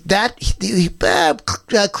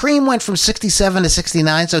 Cream went from 67 to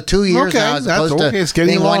 69, so 2 years now as opposed to it's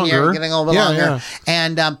getting being longer. 1 year, getting a little bit longer. Yeah.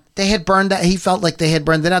 And they had burned that. He felt like they had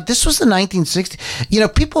burned it out. This was the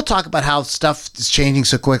 1960s. People talk about how stuff is changing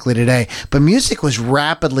so quickly today, but music was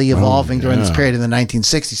rapidly evolving during this period in the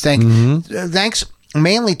 1960s. Thanks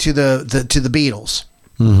mainly to the Beatles.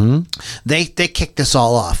 Mm-hmm. They kicked this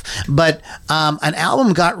all off, but an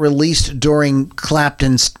album got released during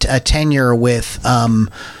Clapton's tenure with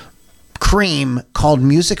Cream called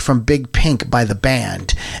 "Music from Big Pink" by the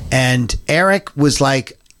band, and Eric was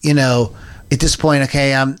like, at this point,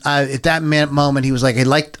 okay, at that moment, he was like,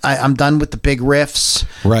 I'm done with the big riffs,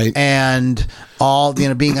 right, and all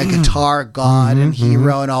being a guitar god and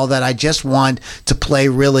hero and all that. I just want to play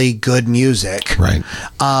really good music, right.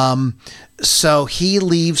 So he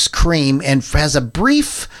leaves Cream and has a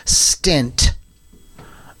brief stint.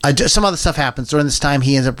 Some other stuff happens during this time.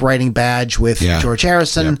 He ends up writing Badge with George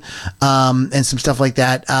Harrison, and some stuff like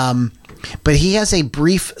that. But he has a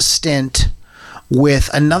brief stint with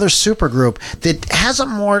another supergroup that has a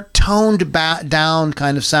more toned down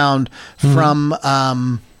kind of sound from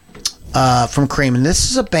Cream, and this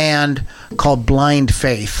is a band called Blind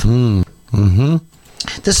Faith. Mm-hmm.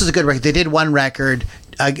 This is a good record. They did one record.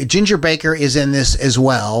 Ginger Baker is in this as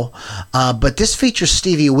well, but this features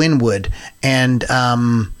Stevie Winwood and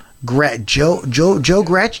Joe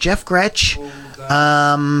Gretsch, Jeff Gretsch.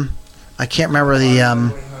 I can't remember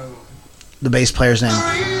the bass player's name,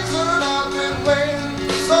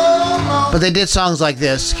 but they did songs like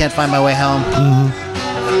this. Can't Find My Way Home. Mm-hmm.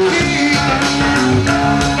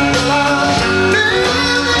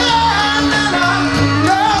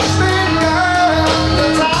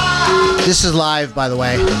 This is live, by the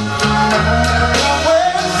way.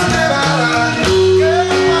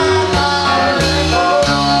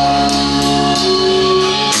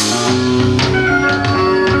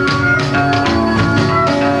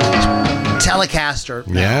 Telecaster.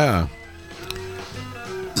 Yeah.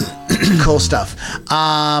 Cool stuff.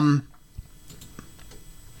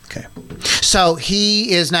 Okay. So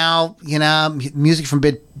he is now, music from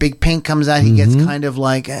Big Pink comes out. He gets kind of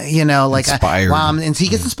like, inspired. And he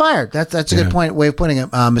gets inspired. That's a good way of putting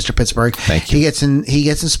it, Mr. Pittsburgh. Thank you. He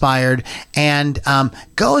gets inspired and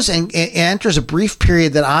goes and enters a brief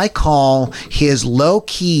period that I call his low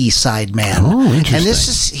key sideman. Oh, interesting. And this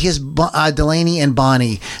is his Delaney and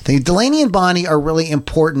Bonnie. Delaney and Bonnie are really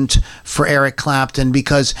important for Eric Clapton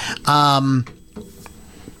because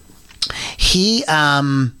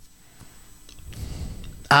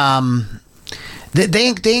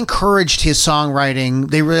they encouraged his songwriting.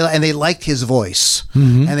 They liked his voice,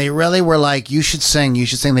 and they really were like, you should sing.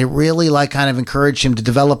 They really kind of encouraged him to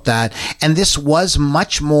develop that. And this was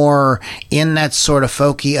much more in that sort of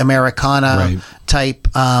folky Americana type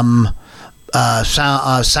sound.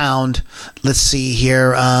 Let's see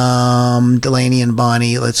here, Delaney and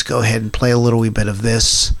Bonnie. Let's go ahead and play a little wee bit of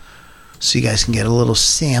this, so you guys can get a little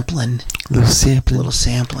sampling.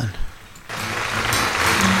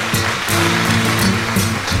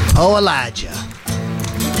 Oh, Elijah.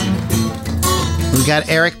 We got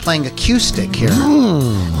Eric playing acoustic here.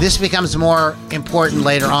 This becomes more important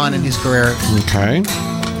later on in his career. Okay.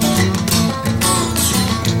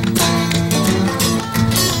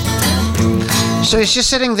 So he's just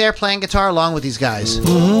sitting there playing guitar along with these guys.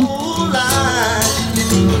 Living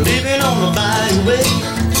on a byway.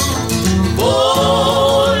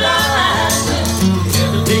 Oh,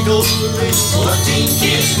 big old 14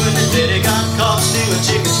 kids when the daddy got caught stealing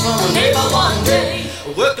chickens from a neighbor one day.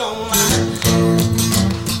 Work on my...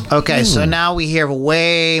 Okay, so now we hear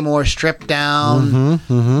way more stripped down,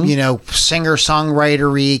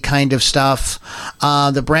 singer-songwriter-y kind of stuff.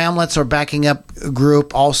 The Bramletts are backing up a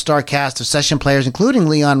group, all-star cast of session players, including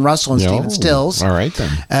Leon Russell and Stephen Stills. All right,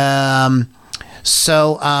 then.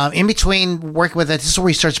 So in between working with it, this is where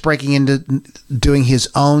he starts breaking into doing his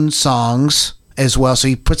own songs as well. So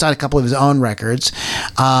he puts out a couple of his own records.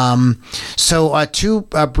 Two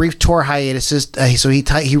brief tour hiatuses. So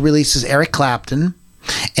he releases Eric Clapton,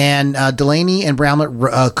 and Delaney and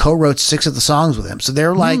Bramlett co-wrote 6 of the songs with him. So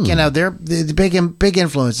they're they're the big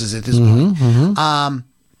influences at this point.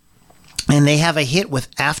 And they have a hit with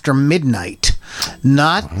After Midnight.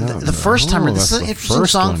 Not the first time. This is an interesting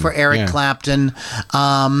song for Eric Clapton.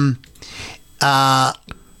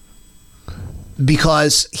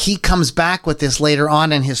 Because he comes back with this later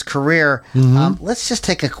on in his career. Let's just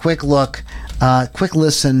take a quick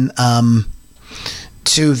listen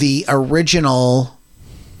to the original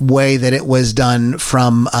way that it was done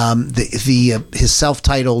from his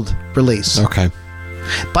self-titled release. Okay.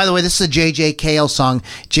 By the way, this is a J.J. Cale song.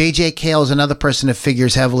 J.J. Cale is another person that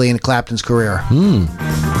figures heavily in Clapton's career.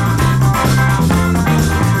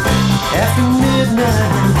 After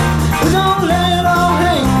midnight, we don't let it all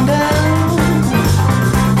hang down.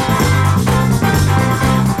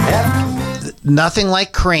 After midnight. Nothing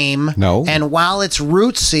like Cream. No. And while it's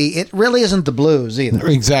rootsy, it really isn't the blues either.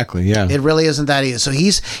 Exactly, yeah. It really isn't that either. So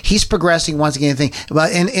he's progressing once again.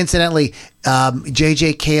 But incidentally,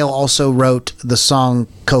 J.J. Cale also wrote the song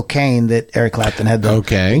 "Cocaine" that Eric Clapton had.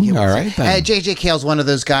 Okay, all right. J.J. Cale's one of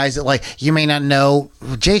those guys that, like, you may not know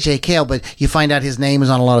J.J. Cale, but you find out his name is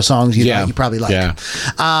on a lot of songs you probably like. Yeah.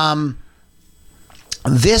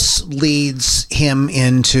 This leads him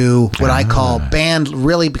into what I call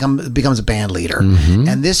becomes a band leader,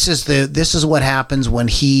 and this is what happens when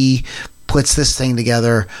he puts this thing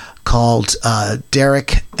together called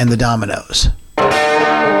Derek and the Dominoes.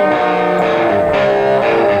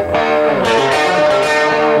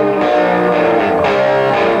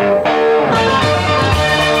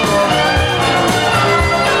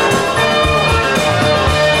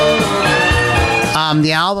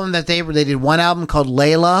 The album that they did one album called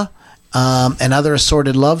Layla and Other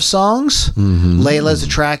Assorted Love Songs. Layla is a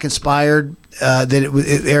track inspired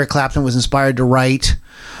Eric Clapton was inspired to write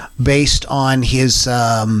based on his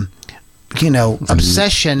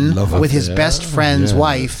obsession with his best friend's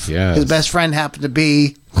wife. Yes. His best friend happened to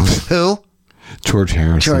be who? George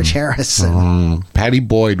Harrison. Patty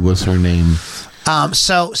Boyd was her name.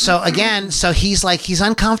 So he's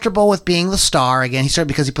uncomfortable with being the star again. He started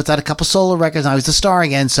because he puts out a couple solo records. Now he's the star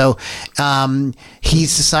again. So he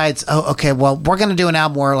decides, we're going to do an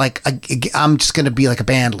album where I'm just going to be like a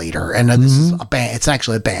band leader, and this is a band. It's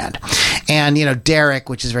actually a band, and Derek,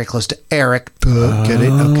 which is very close to Eric. Get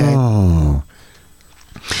it? Okay.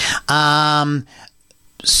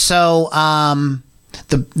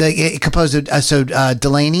 Composed of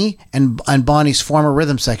Delaney and Bonnie's former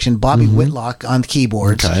rhythm section, Bobby Whitlock on the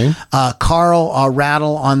keyboards, Carl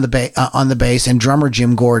Rattle on the bass, and drummer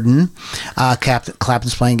Jim Gordon.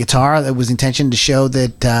 Clapton's playing guitar. That was intention to show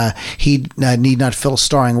that he need not fill a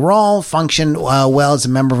starring role, function well as a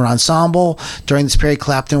member of an ensemble. During this period,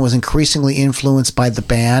 Clapton was increasingly influenced by the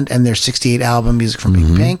band and their '68 album Music from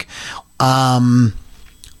Big Pink.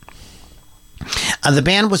 The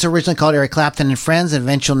band was originally called Eric Clapton and Friends. The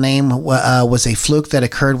eventual name was a fluke that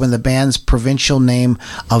occurred when the band's provincial name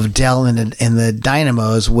of Dell and the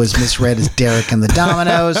Dynamos was misread as Derek and the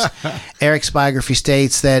Dominoes. Eric's biography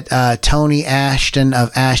states that Tony Ashton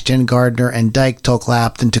of Ashton, Gardner, and Dyke told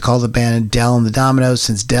Clapton to call the band Dell and the Dominoes,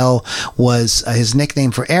 since Dell was his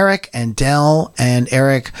nickname for Eric, and Dell and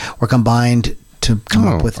Eric were combined to come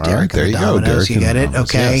up with Derek and the Dominoes. You get it?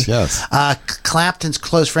 Okay. Yes. Clapton's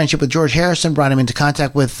close friendship with George Harrison brought him into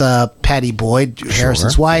contact with Patty Boyd,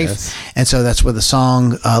 Harrison's wife. Yes. And so that's where the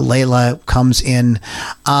song Layla comes in.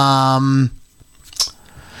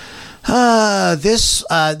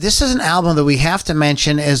 This is an album that we have to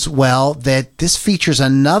mention as well, that this features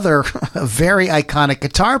another very iconic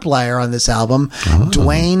guitar player on this album.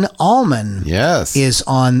 Dwayne Allman is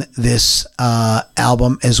on this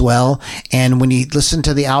album as well. And when you listen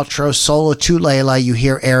to the outro solo to Layla, you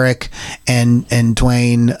hear Eric and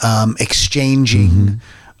Dwayne exchanging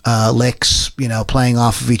licks, playing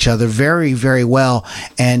off of each other very, very well.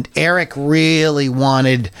 And Eric really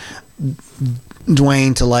wanted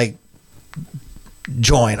Dwayne to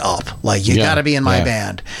join up, you got to be in my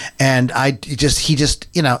band. And he just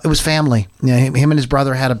it was family. Him and his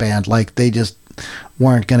brother had a band. They just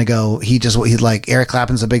weren't gonna go. He's like, Eric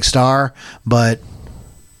Clapton's a big star, but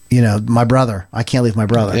my brother, I can't leave my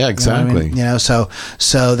brother. Yeah, exactly. So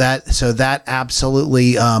that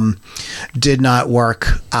absolutely did not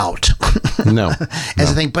work out. No,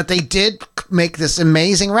 as a thing. But they did make this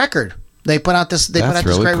amazing record. They put out this. They put out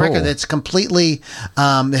this great record that's completely.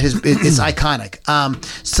 It's iconic.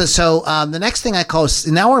 So the next thing I call is,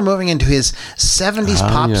 now we're moving into his '70s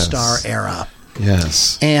pop star era.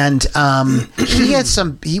 Yes, and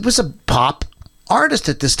he was a pop artist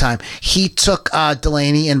at this time. He took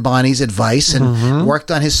Delaney and Bonnie's advice and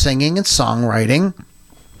worked on his singing and songwriting.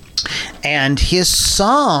 And his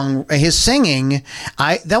singing,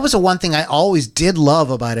 that was the one thing I always did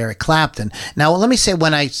love about Eric Clapton. Now, let me say,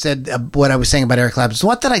 when I said what I was saying about Eric Clapton, it's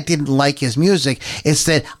not that I didn't like his music, it's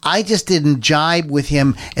that I just didn't jibe with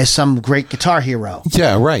him as some great guitar hero.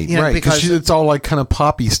 Yeah, right, right. Because it's all kind of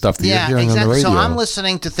poppy stuff that you're hearing on the radio. So I'm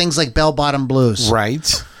listening to things like Bell Bottom Blues.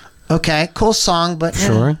 Right. Okay, cool song, but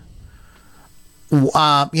sure.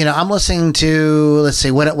 I'm listening to, let's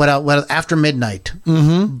see, what After Midnight,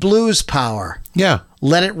 Blues Power,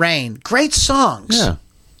 Let It Rain, great songs. Yeah.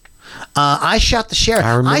 I Shot the Sheriff.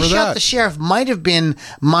 I remember Shot that. the Sheriff might have been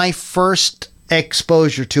my first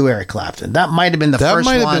exposure to Eric Clapton. That might have been the first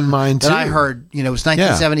might have one been mine, that too. I heard. It was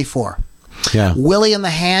 1974. Yeah. Willie and the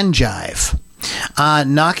Hand Jive.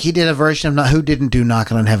 He did a version of who didn't do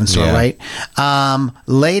Knockin' on Heaven's Door, Yeah. right?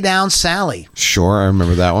 Lay Down Sally. Sure, I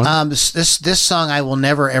remember that one. This song I will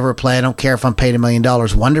never ever play. I don't care if I'm paid $1 million.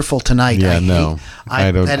 Wonderful Tonight. Yeah, I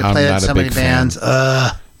had to play I'm that not in so a many big fan. bands.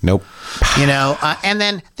 Nope. And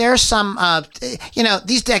then there's some,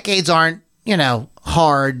 these decades aren't,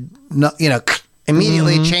 hard,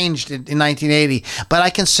 immediately changed in 1980. But I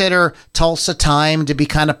consider Tulsa Time to be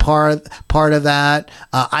kind of part of that.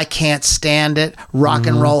 I Can't Stand It, Rock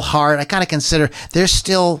and Roll Hard. I kind of consider they're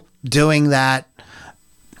still doing that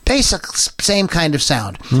basic, same kind of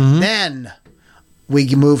sound. Then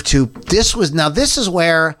we move to, this is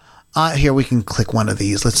where, here we can click one of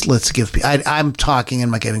these. Let's give. I'm talking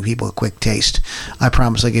and I'm giving people a quick taste. I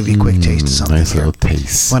promise I'll give you a quick taste of something. Nice here. little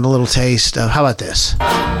taste. Want a little taste of? How about this?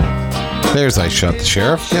 There's I Shot the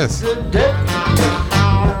Sheriff. Yes.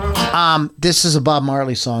 This is a Bob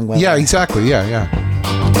Marley song. By the Yeah, way. exactly. Yeah.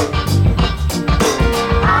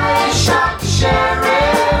 I shot the sheriff,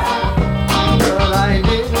 but I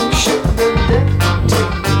didn't shoot the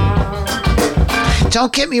detective.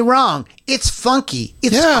 Don't get me wrong. It's funky.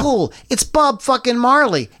 It's Yeah. cool. It's Bob fucking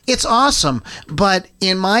Marley. It's awesome. But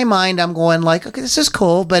in my mind, I'm going like, okay, this is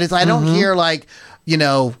cool. But I don't hear like,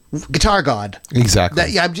 Guitar God.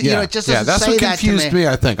 Exactly. That, it just doesn't that's say what that to confused me. me.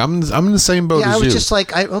 I think I'm in the same boat Yeah, as I was you. just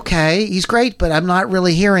like, okay, he's great, but I'm not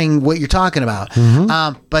really hearing what you're talking about.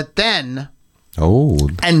 But then,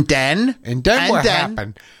 and then what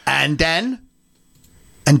happened? And then,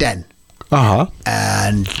 Uh-huh.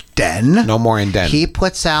 and then, No more and then. he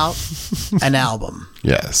puts out an album.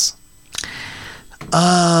 Yes.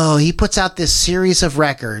 Oh, he puts out this series of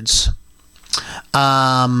records.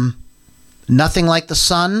 Nothing Like the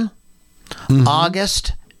Sun,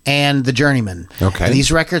 August, and The Journeyman. Okay. And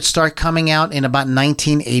these records start coming out in about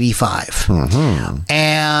 1985.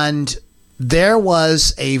 And there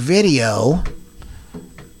was a video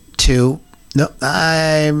to... No,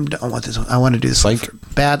 I don't want this one. I want to do this Like- one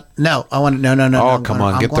bad. No, I want to... No. Oh, come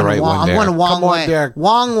on. Get the right one there. I'm going Wong Come on, Way. Derek.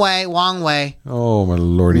 Wong Way. Oh, my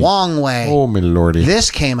lordy. Wong Way. Oh, my lordy.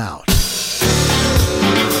 This came out.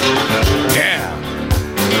 Yeah.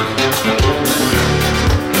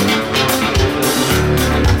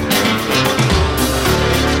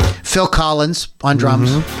 Phil Collins on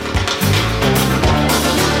drums.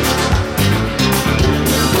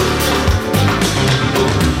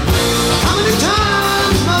 How many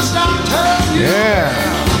times must I tell you? Yeah.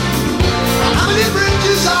 How many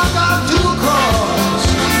bridges I got to cross?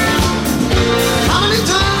 How many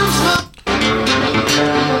times must...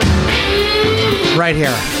 Right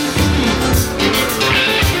here.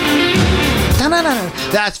 No.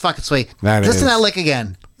 That's fucking sweet. That Listen is. to that lick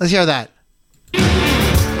again. Let's hear that.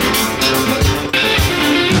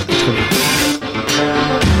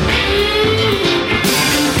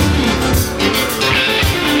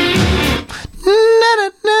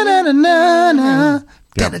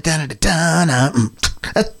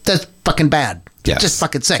 That's fucking bad. Yes. Just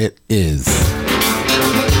fucking sick. It is.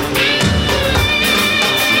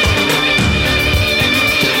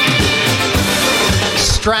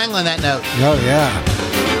 Strangling that note. Oh, yeah.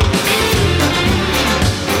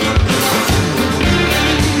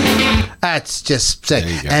 That's just sick.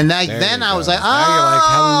 There you go. And There then you I was go. like, Now you're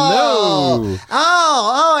like,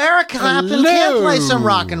 hello. Eric Clapton can play some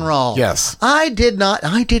rock and roll. Yes. I did not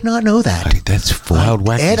know that. That's wild,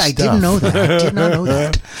 wacky Ed, I stuff. didn't know that. I did not know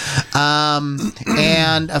that.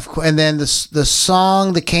 And of course, and then the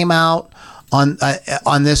song that came out on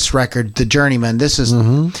this record, The Journeyman. This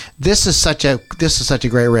is such a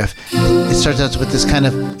great riff. It starts out with this kind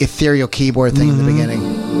of ethereal keyboard thing in the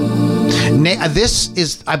beginning. This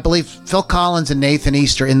is, I believe, Phil Collins and Nathan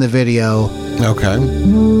Easter in the video. Okay.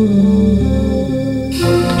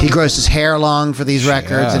 He grows his hair long for these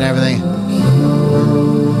records and everything.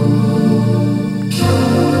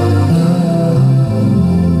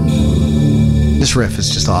 This riff is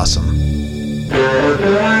just awesome.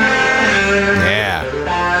 Yeah.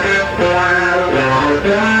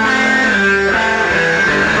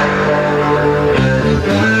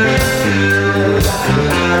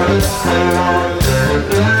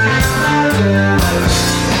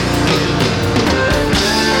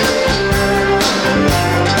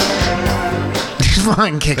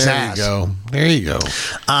 Fucking kicks ass. There you go.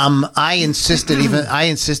 I insisted.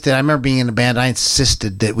 I remember being in a band. I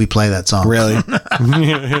insisted that we play that song. Really?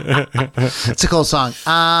 It's a cool song.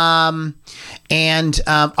 And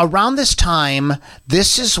around this time,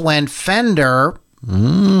 this is when Fender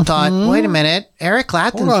thought, wait a minute, Eric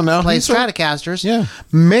Clapton Hold on now. plays He's a- Stratocasters. Yeah.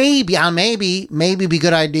 Maybe be a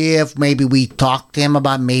good idea if maybe we talk to him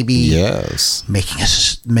about maybe Yes. making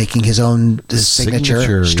his own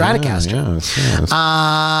signature Stratocaster. Yes.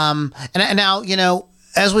 And now,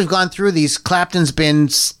 as we've gone through these, Clapton's been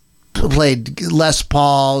played Les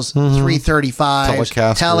Pauls, 335s,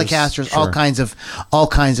 Telecasters, Sure. all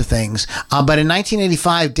kinds of things. But in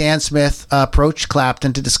 1985, Dan Smith approached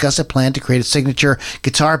Clapton to discuss a plan to create a signature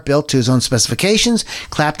guitar built to his own specifications.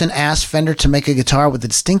 Clapton asked Fender to make a guitar with a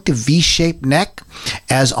distinctive V-shaped neck,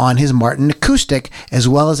 as on his Martin acoustic, as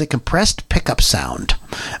well as a compressed pickup sound.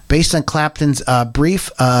 Based on Clapton's brief,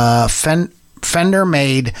 Fender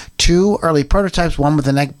made two early prototypes, one with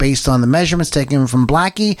a neck based on the measurements taken from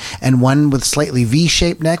Blackie, and one with slightly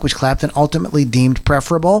V-shaped neck, which Clapton ultimately deemed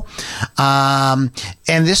preferable. And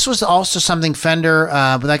this was also something Fender,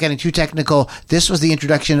 without getting too technical, this was the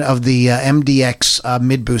introduction of the MDX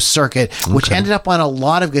mid-boost circuit, which ended up on a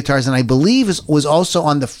lot of guitars, and I believe was also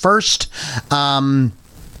on the first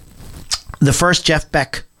Jeff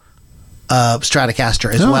Beck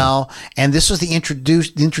Stratocaster as well, and this was the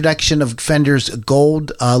introduction of Fender's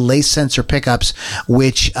gold lace sensor pickups,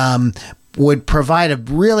 which would provide a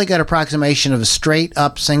really good approximation of a straight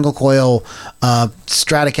up single coil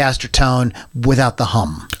Stratocaster tone without the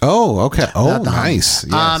hum. Oh, okay. Oh, the hum. nice.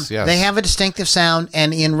 Yes, yes. They have a distinctive sound,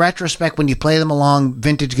 and in retrospect, when you play them along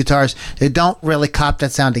vintage guitars, they don't really cop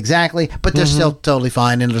that sound exactly, but they're still totally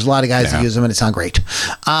fine, and there's a lot of guys that use them, and it sounds great.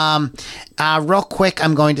 Real quick,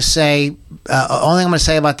 I'm going to say, only thing I'm going to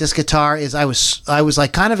say about this guitar is I was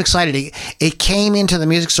like kind of excited. It came into the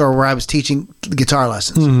music store where I was teaching guitar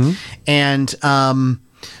lessons, and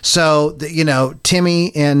so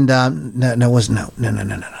Timmy and not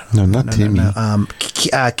Timmy.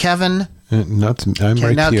 Kevin. I'm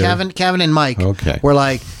right Now here. Kevin and Mike were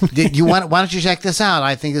like, why don't you check this out?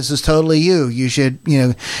 I think this is totally you. You should,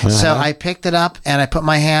 So I picked it up and I put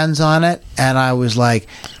my hands on it and I was like,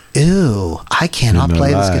 ooh, I cannot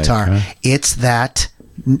play this guitar. Huh? It's that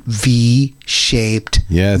V-shaped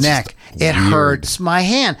neck. It hurts my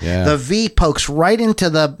hand. Yeah. The V pokes right into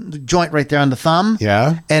the joint right there on the thumb.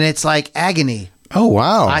 Yeah. And it's like agony. Oh,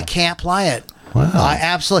 wow. I can't play it. Wow. I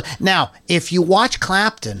absolutely. Now, if you watch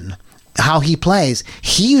Clapton, how he plays,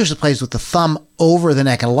 he usually plays with the thumb over the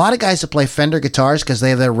neck. And a lot of guys that play Fender guitars, because they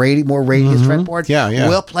have that more radius fretboard,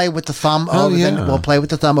 will play with the thumb over the neck. Will play with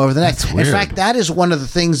the thumb over the neck. In fact, that is one of the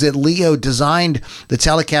things that Leo designed the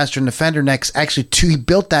Telecaster and the Fender necks. Actually, he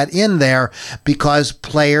built that in there because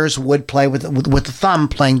players would play with the thumb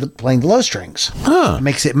playing the low strings. Huh.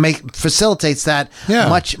 Facilitates that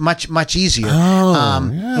much easier.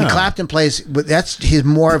 And Clapton plays. That's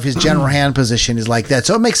more of his general hand position is like that.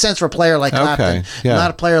 So it makes sense for a player like Clapton, not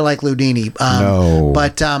a player like Ludini.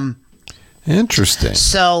 But interesting.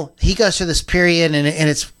 So he goes through this period, and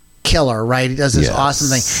it's killer, right? He does this awesome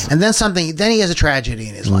thing, and then he has a tragedy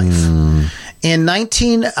in his life. In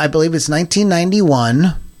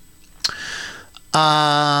 1991,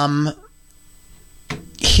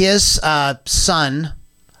 his son,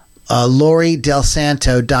 Lori Del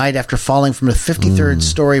Santo, died after falling from the 53rd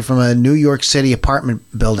story from a New York City apartment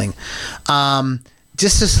building.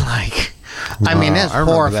 Just as like. I mean, that's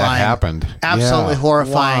horrifying. That happened. Absolutely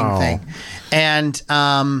horrifying thing. And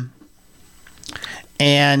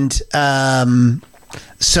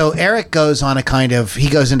so Eric goes into kind of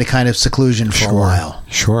seclusion for a while.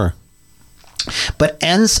 Sure. But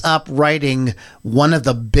ends up writing one of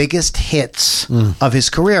the biggest hits of his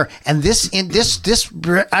career, and this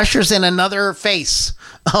ushers in another face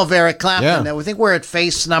of Eric Clapton. Now, we think we're at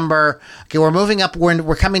face number. Okay, we're moving up.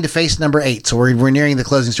 We're coming to face number 8, so we're nearing the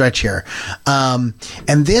closing stretch here. And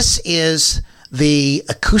this is the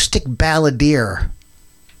acoustic balladeer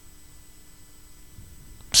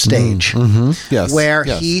stage, where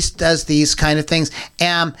he does these kind of things.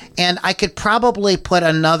 And I could probably put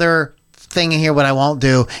another thing in here. What I won't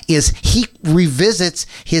do is he revisits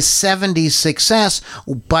his 70s success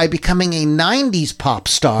by becoming a 90s pop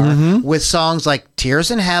star with songs like Tears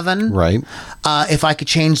in Heaven, right? If I Could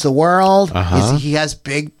Change the World. He has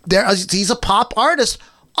he's a pop artist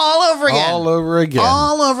all over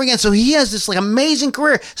again. So he has this like amazing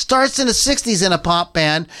career. Starts in the 60s in a pop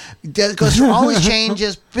band, goes through all these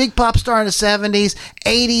changes, big pop star in the 70s,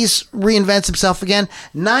 80s reinvents himself again,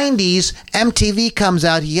 90s MTV comes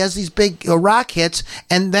out, he has these big rock hits,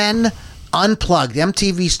 and then Unplugged.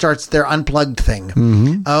 MTV starts their Unplugged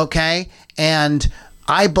thing. Okay? And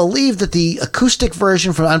I believe that the acoustic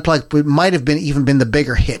version from Unplugged might have been the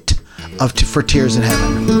bigger hit for Tears in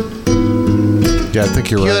Heaven. Yeah, I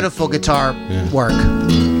think you're right. Beautiful guitar work.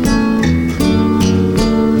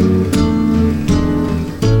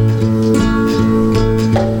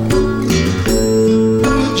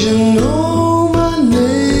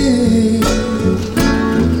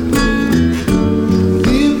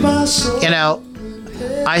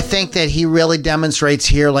 think that he really demonstrates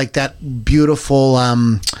here like that beautiful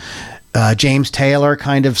James Taylor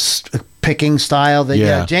kind of picking style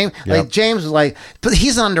that James James is like, but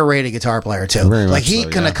he's an underrated guitar player too. Very like much he so,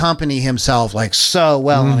 can yeah. accompany himself like so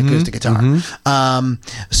well on acoustic guitar.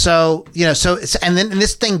 So and then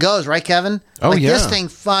this thing goes right, Kevin. This thing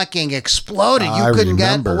fucking exploded. You I couldn't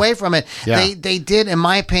remember. get away from it. Yeah. They did, in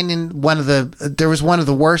my opinion, one of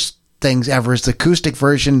the worst things ever is the acoustic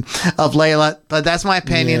version of Layla, but that's my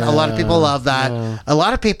opinion. A lot of people love that. A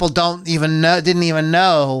lot of people didn't even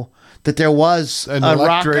know that there was an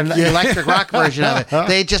electric rock version of it.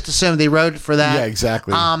 They just assumed they wrote for that. Yeah,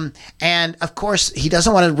 exactly. And of course, he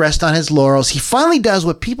doesn't want to rest on his laurels. He finally does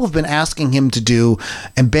what people have been asking him to do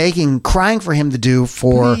and crying for him to do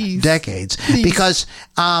for decades. Because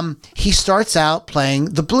he starts out playing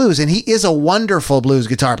the blues, and he is a wonderful blues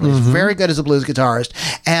guitar player. He's very good as a blues guitarist.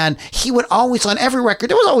 And he would always, on every record,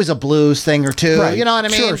 there was always a blues thing or two. Right. You know what I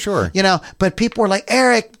mean? Sure. You know, but people were like,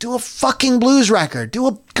 Eric, do a fucking blues record. Do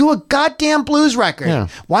a goddamn blues record. Yeah.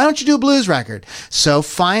 Why don't you do a blues record? So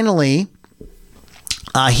finally,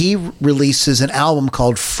 he releases an album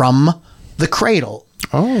called From the Cradle,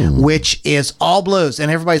 which is all blues. And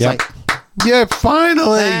everybody's like, yeah,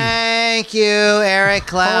 finally. thank you, Eric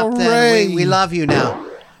Clapton. Hooray. We love you now.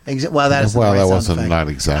 Well, that is Well, that wasn't not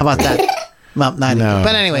exactly. How about that? Well, not No. even.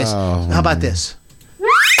 But anyways, how about this?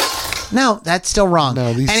 No, that's still wrong.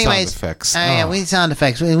 No, these anyways, sound effects. We need sound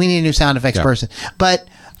effects. We need a new sound effects person. But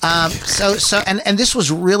and this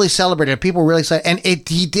was really celebrated. People really excited, and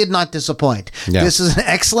he did not disappoint. Yeah. This is an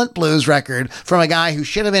excellent blues record from a guy who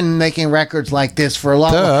should have been making records like this for a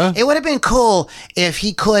long time. It would have been cool if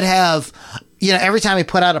he could have, every time he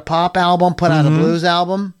put out a pop album, put out a blues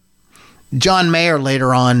album. John Mayer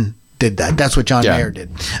later on did that. That's what John Mayer did.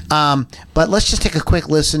 But let's just take a quick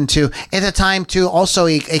listen to, at the time too, also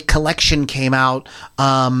a collection came out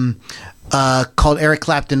called Eric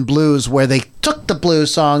Clapton Blues, where they took the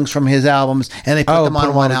blues songs from his albums and they put them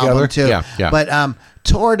on one album too. Yeah. But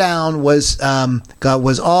Tore Down was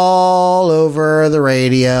all over the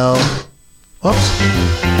radio. Whoops.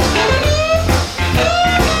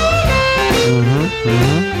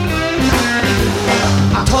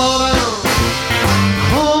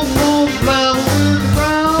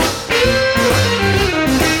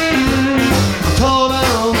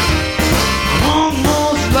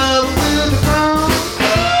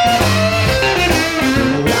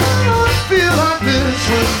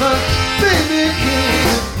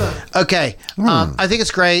 Okay, I think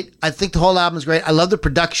it's great. I think the whole album is great. I love the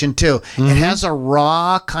production too. It has a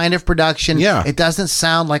raw kind of production. Yeah, it doesn't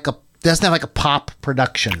sound like doesn't have like a pop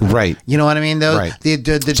production. Right. You know what I mean? Though right. The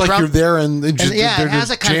it's drum, like you're there and it has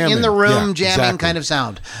a kind of in the room jamming kind of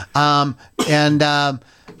sound. So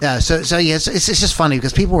it's just funny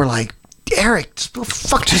because people were like, Eric,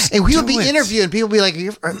 fuck. And we would be interviewed, and people would be like,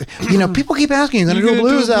 people keep asking, you're going to do a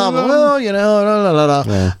blues album? Well,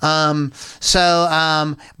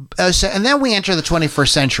 and then we enter the 21st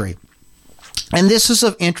century. And this is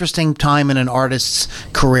an interesting time in an artist's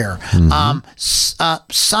career.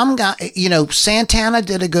 Some guy, Santana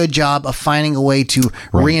did a good job of finding a way to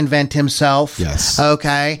reinvent himself. Yes.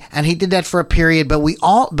 Okay. And he did that for a period, but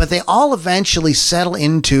they all eventually settle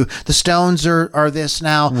into, the Stones are this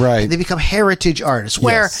now. Right. They become heritage artists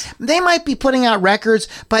where they might be putting out records,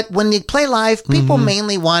 but when they play live, people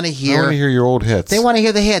mainly want to hear. They want to hear your old hits. They want to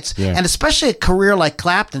hear the hits. Yeah. And especially a career like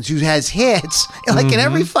Clapton's, who has hits like in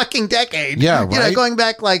every fucking decade. Yeah. Right. Going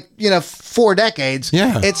back 4 decades.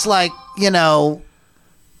 Yeah. It's like, you know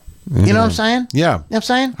what I'm saying? Yeah. You know what I'm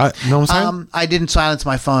saying? Know what I'm saying? I didn't silence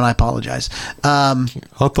my phone. I apologize. I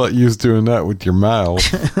thought you was doing that with your mouth.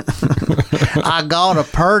 I got a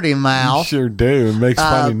purty mouth. You sure do. It makes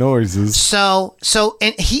funny noises. So,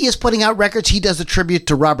 and he is putting out records. He does a tribute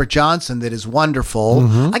to Robert Johnson that is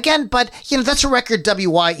wonderful. Again, but, that's a record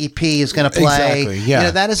WYEP is going to play. Exactly,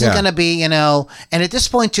 yeah. That isn't going to be, and at this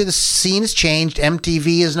point, too, the scene has changed.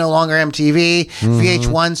 MTV is no longer MTV.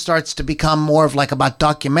 VH1 starts to become more of like about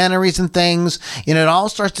documentaries and things. It all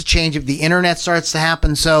starts to change if the internet starts to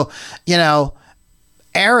happen. So,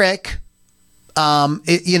 Eric,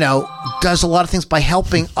 does a lot of things by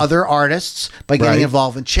helping other artists, by getting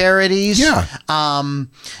involved in charities,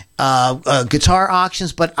 guitar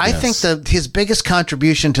auctions. But I think his biggest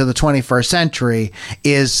contribution to the 21st century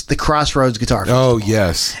is the Crossroads Guitar Festival. Oh,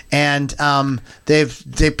 yes. And they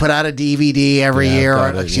put out a DVD every year,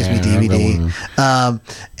 DVD.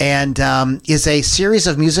 And is a series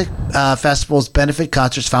of music festivals, benefit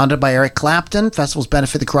concerts founded by Eric Clapton. Festivals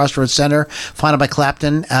benefit the Crossroads Center, founded by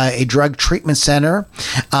Clapton, a drug treatment center.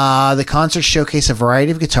 The concerts showcase a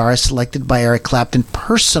variety of guitarists selected by Eric Clapton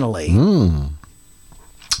personally.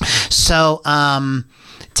 So,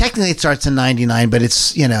 technically it starts in 99, but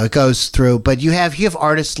it's, it goes through. But you have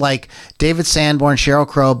artists like David Sanborn, Sheryl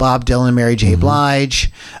Crow, Bob Dylan, Mary J.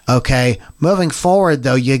 Blige. Okay. Moving forward,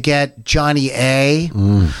 though, you get Johnny A.,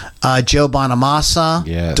 Joe Bonamassa,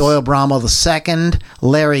 Yes. Doyle Bromwell II,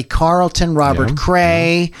 Larry Carlton, Robert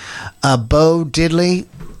Cray, Bo Diddley,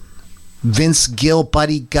 Vince Gill,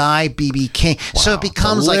 Buddy Guy, B.B. King. So it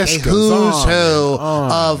becomes the like a list who's goes who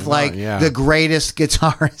on of like yeah. the greatest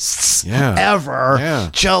guitarists ever. Yeah.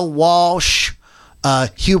 Joe Walsh,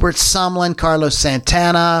 Hubert Sumlin, Carlos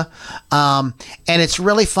Santana. And it's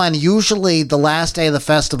really fun. Usually the last day of the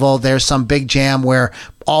festival, there's some big jam where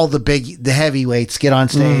all the heavyweights get on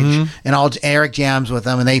stage and Eric jams with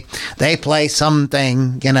them, and they play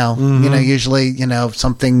something, usually,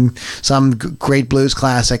 some great blues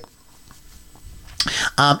classic.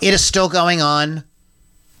 It is still going on.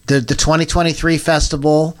 The 2023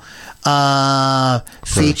 festival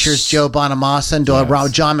features Joe Bonamassa and Doyle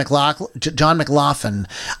Brown, John McLaughlin.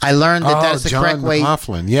 I learned that is the correct way.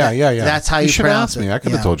 McLaughlin. Yeah. That's how you should pronounce ask me. it. I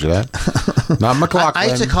could have told you that. Not McLaughlin. I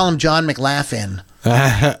used to call him John McLaughlin.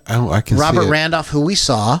 I can Robert see it. Randolph, who we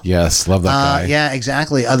saw. Yes, love that guy. Yeah,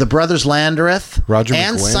 exactly. The brothers Landreth, Roger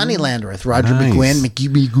and McGuinn? Sonny Landreth. Roger Nice. McGuinn.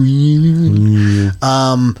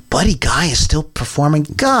 Buddy Guy is still performing.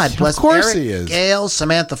 God bless. course Eric he is. Gale,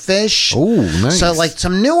 Samantha Fish. Oh, nice. So like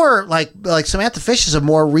some newer, like Samantha Fish is a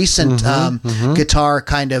more recent guitar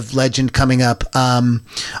kind of legend coming up.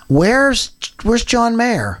 Where's John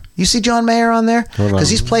Mayer? You see John Mayer on there?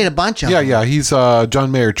 Because he's played a bunch of them. Yeah. He's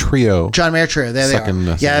John Mayer Trio. John Mayer Trio. There Second,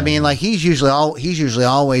 they are. Yeah, I mean, like he's usually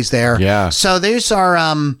always there. Yeah. So these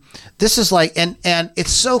are this is like and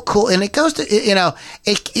it's so cool, and it goes to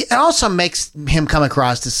it also makes him come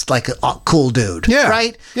across as like a cool dude. Yeah.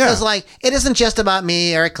 Right. Yeah. Because like it isn't just about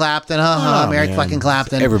me, Eric Clapton. I'm Eric man. fucking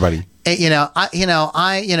Clapton. Everybody.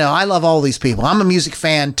 I love all these people. I'm a music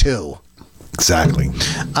fan too. Exactly.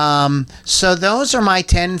 So those are my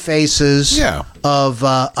 10 faces of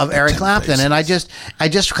Eric Clapton, and I just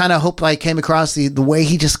kind of hope I came across the way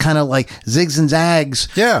he just kind of like zigs and zags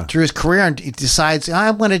through his career, and he decides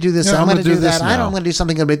I'm going to do this, I'm going to do that, I'm going to do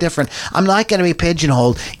something a bit different. I'm not going to be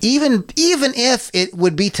pigeonholed, even if it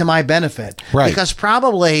would be to my benefit, right? Because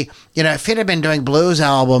probably if he'd have been doing blues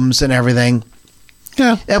albums and everything.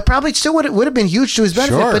 Yeah, it probably still would have been huge to his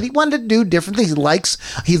benefit, Sure. but he wanted to do different things.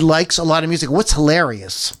 He likes a lot of music. What's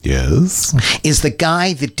hilarious is the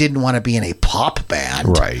guy that didn't want to be in a pop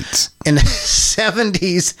band, right? In the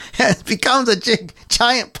 70s, becomes a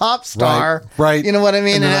giant pop star, right? You know what I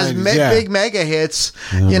mean? And has big mega hits.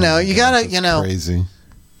 You gotta, crazy.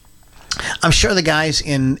 I'm sure the guys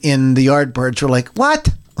in the Yardbirds were like, "What?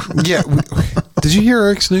 Yeah, did you hear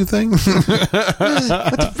Eric's new thing? What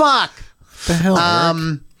the fuck?" The hell,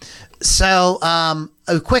 Eric? So,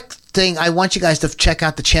 a quick thing. I want you guys to check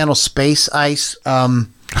out the channel Space Ice. Oh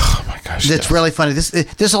my gosh, that's really funny.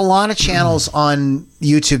 There's a lot of channels on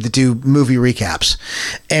YouTube that do movie recaps,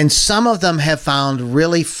 and some of them have found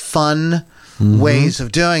really fun ways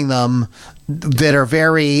of doing them that are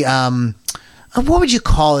very. What would you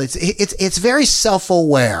call it? It's very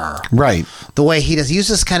self-aware, right? The way he does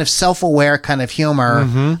uses kind of self-aware kind of humor.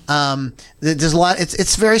 There's a lot.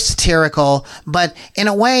 It's very satirical, but in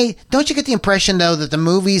a way, don't you get the impression though that the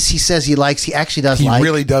movies he says he likes, he actually does like? He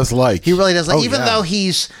really does like. Even though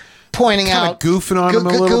he's pointing out, goofing on him a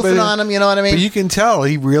little bit. Goofing on him, you know what I mean? But you can tell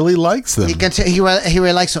he really likes them. You can tell he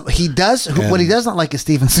really likes them. He does. What he does not like is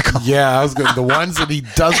Steven Seagal. Yeah, I was going. The ones that he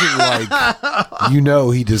doesn't like,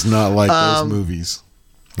 he does not like those movies.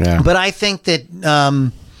 Yeah, but I think that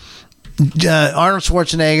Arnold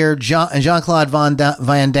Schwarzenegger, Jean-Claude Van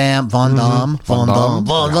Damme,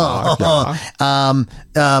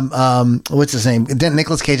 what's his name?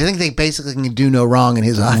 Nicolas Cage. I think they basically can do no wrong in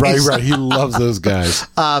his eyes. Right. He loves those guys.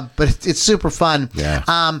 But it's super fun. Yeah.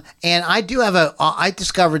 And I do have I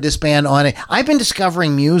discovered this band on it. I've been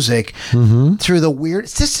discovering music through the weird.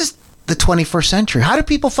 This is the 21st century. How do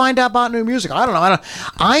people find out about new music? I don't know.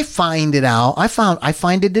 I find it out. I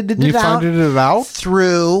find it out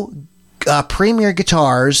through Premier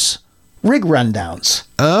Guitars rig rundowns.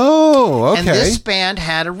 Oh, okay. And this band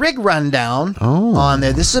had a rig rundown on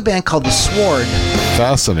there. This is a band called The Sword.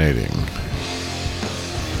 Fascinating.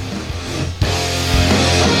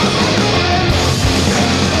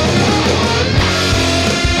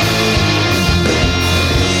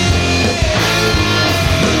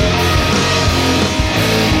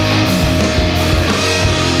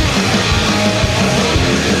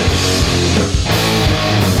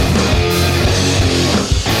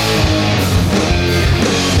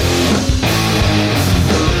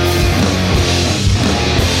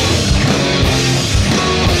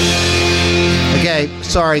 Okay,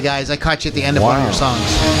 sorry guys, I caught you at the end of one of your songs.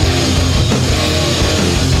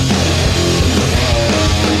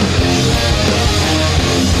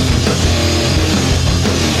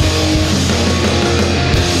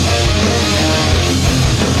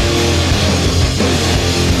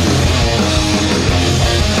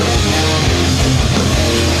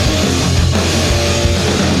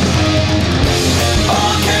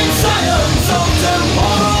 Arcane science of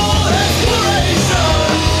temporal exploration.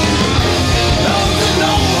 Knows that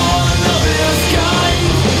no one of his kind.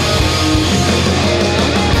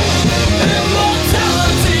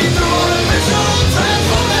 Immortality through artificial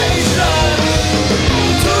transformation.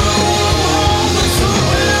 To all the soul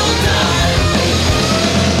will die.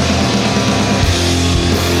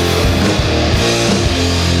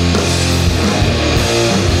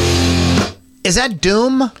 Is that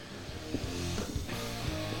Doom?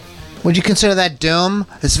 Would you consider that Doom?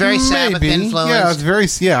 It's very Sabbath Maybe. influenced. Yeah, it's very,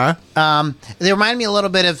 yeah. They remind me a little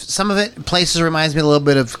bit of, some of it, places reminds me a little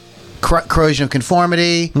bit of Corrosion of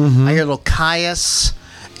Conformity. Mm-hmm. I hear a little Caius.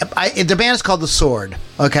 The band is called The Sword,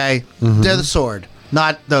 okay? Mm-hmm. They're The Sword,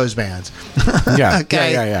 not those bands. Yeah,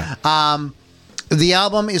 Okay. yeah. The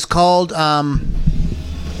album is called, what's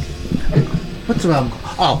the album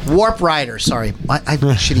called? Oh, Warp Rider, sorry. I have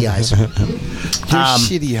shitty eyes. Your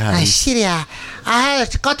shitty eyes. Shitty eye. I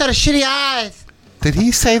got that shitty eyes. Did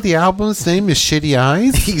he say the album's name is Shitty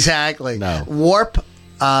Eyes? Exactly. No. Warp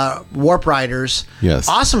Riders. Yes.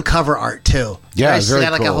 Awesome cover art too. Yeah, very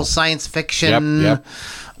got like a cool. whole science fiction. Yep.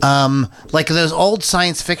 Like those old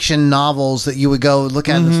science fiction novels that you would go look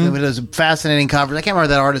at. Mm-hmm. Those fascinating covers. I can't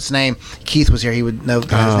remember that artist's name. Keith was here. He would know the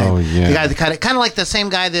guy's Oh, name. yeah. The guy that kind of like the same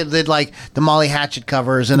guy that did like the Molly Hatchet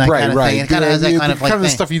covers and that kind of thing. It kind of has that kind of like the thing.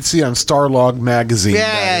 stuff you'd see on Starlog magazine.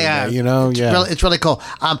 Yeah. You know, It's really cool.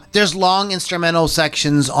 There's long instrumental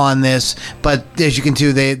sections on this, but as you can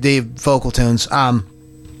do, they vocal tunes.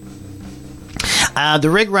 The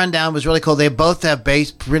rig rundown was really cool. They both have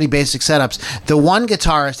pretty basic setups. The one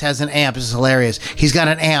guitarist has an amp. This is hilarious. He's got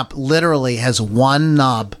an amp. Literally has one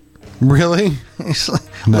knob. Really?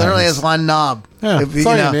 Literally has one knob. Yeah, If, it's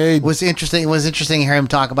all you need. It was interesting. It was interesting to hear him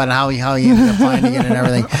talk about how he ended up finding it and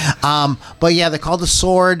everything. But yeah, they're called The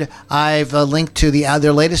Sword. I've linked to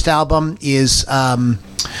their latest album is,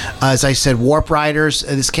 as I said, Warp Riders.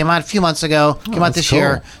 This came out a few months ago. Came out that's this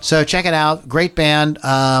year. cool. So check it out. Great band.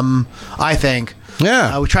 I think.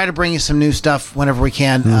 Yeah. We try to bring you some new stuff whenever we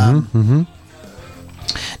can.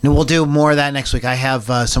 And we'll do more of that next week. I have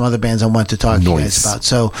some other bands I want to talk to you guys about.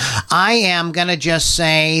 So I am going to just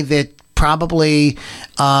say that probably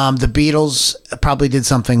the Beatles probably did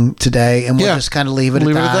something today, and we'll just kind of leave it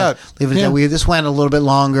at that. Leave it at that. We just went a little bit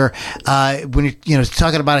longer. When you're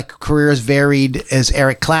talking about a career as varied as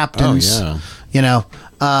Eric Clapton's, But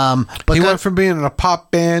he went from being in a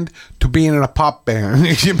pop band to being in a pop band.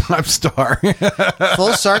 He's a pop star.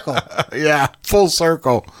 full circle. Yeah, full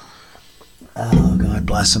circle. Oh, God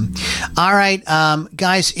bless him. All right,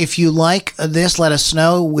 guys, if you like this, let us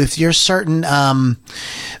know. If you're certain,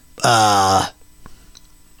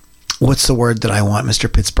 what's the word that I want,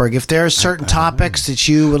 Mr. Pittsburgh? If there are certain topics that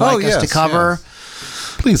you would like us to cover,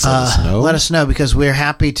 please let us know. Let us know, because we're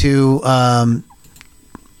happy to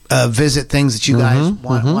visit things that you guys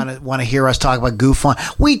want to hear us talk about. Goof on.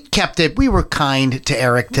 We kept it. We were kind to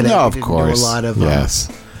Eric today. No, we of course. Do a lot of, yes.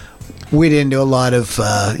 We didn't do a lot of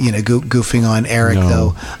goofing on Eric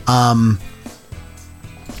though.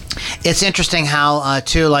 It's interesting how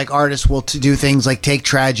too, like, artists will do things like take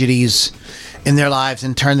tragedies in their lives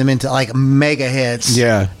and turn them into like mega hits.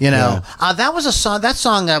 Yeah, that was a song. That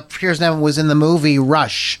song Piers Nevin was in the movie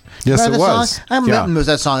Rush. Yes, Remember it that was. Song? I remember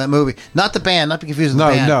that song, that movie. Not the band. Not to be confused with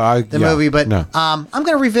the band. The movie, but no. I'm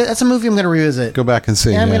gonna revisit. That's a movie I'm gonna revisit. Go back and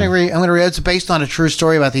see. Yeah, I'm gonna. It's based on a true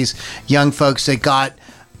story about these young folks that got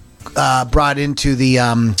brought into the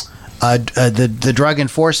drug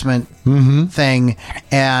enforcement thing,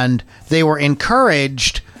 and they were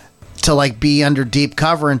encouraged to like be under deep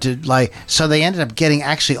cover and to like, so they ended up getting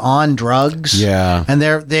actually on drugs. Yeah. And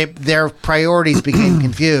their priorities became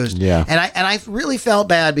confused. Yeah. And I really felt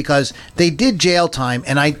bad because they did jail time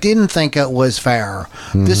and I didn't think it was fair.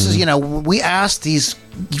 This is, we asked these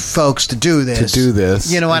folks to do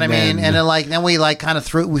this. You know what I mean? And then we like kind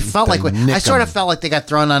of we felt like I sort of felt like they got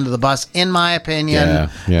thrown under the bus, in my opinion.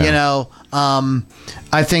 Yeah.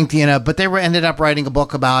 I think, but they ended up writing a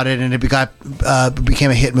book about it, and it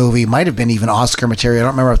became a hit movie. Might have been even Oscar material. I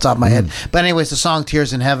don't remember off the top of my head. But anyways, the song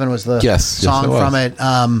 "Tears in Heaven" was the song from it.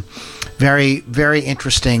 Very, very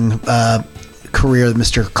interesting career that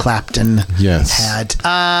Mr. Clapton Yes. had.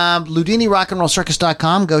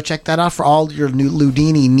 LudiniRockandRollCircus.com. Go check that out for all your new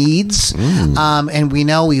Ludini needs. And we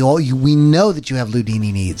know we know that you have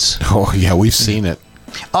Ludini needs. Oh, yeah, we've seen it.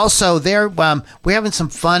 Also, we're having some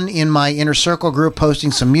fun in my inner circle group,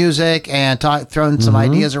 posting some music and throwing some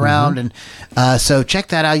ideas around. And so check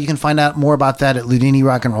that out. You can find out more about that at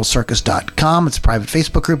LudiniRockandRollCircus.com. It's a private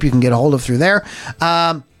Facebook group you can get a hold of through there.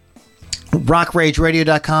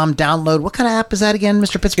 RockRageRadio.com. Download. What kind of app is that again,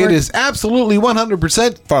 Mr. Pittsburgh? It is absolutely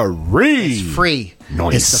 100% free. It's free.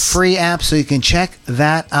 Nice. It's the free app, so you can check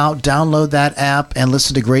that out. Download that app and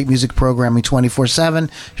listen to great music programming 24/7.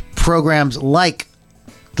 Programs like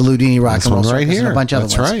the Ludini Rock and Roll Circus right here. and a bunch of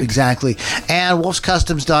That's other ones. right. Exactly. And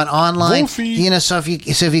wolfscustoms.online. Wolfie. So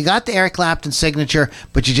if you got the Eric Clapton signature,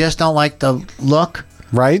 but you just don't like the look,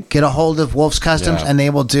 Right? get a hold of Wolf's Customs, Yeah. and they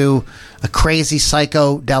will do a crazy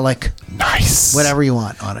psychedelic Nice. whatever you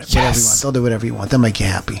want on it. Whatever you Yes. want. They'll do whatever you want. They'll make you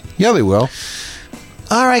happy. Yeah, they will.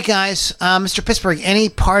 All right, guys. Mr. Pittsburgh, any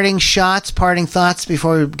parting shots, parting thoughts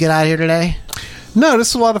before we get out of here today? No, this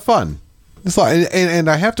is a lot of fun. It's a lot, and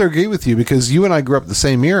I have to agree with you because you and I grew up the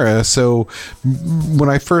same era. So when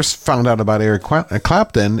I first found out about Eric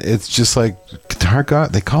Clapton, it's just like Guitar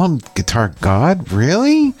God. They call him Guitar God,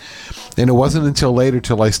 really? And it wasn't until later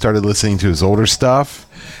till I started listening to his older stuff,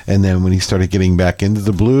 and then when he started getting back into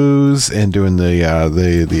the blues and doing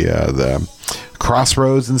the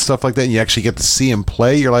Crossroads and stuff like that, and you actually get to see him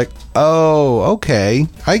play, you're like, oh, okay,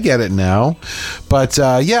 I get it now. But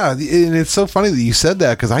yeah, and it's so funny that you said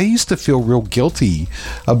that because I used to feel real guilty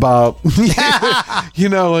about you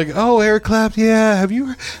know, like, oh, Eric Clapton, yeah, have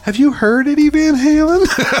you heard Eddie Van Halen?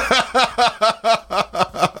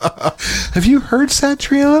 Have you heard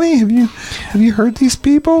Satriani? Have you heard these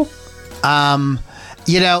people?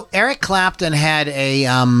 You know, Eric Clapton had a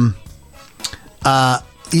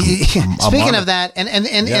speaking of that, and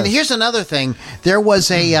Yes. here's another thing. There was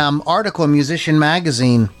a article in Musician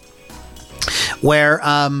Magazine where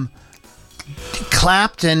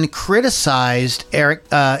Clapton criticized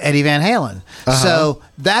Eddie Van Halen. So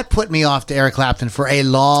that put me off to Eric Clapton for a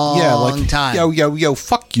long time. Yo,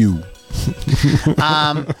 fuck you.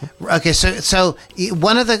 Okay, so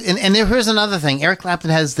one of the and here's another thing. Eric Clapton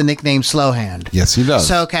has the nickname Slowhand. Yes, he does.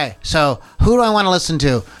 So who do I want to listen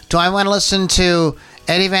to? Do I want to listen to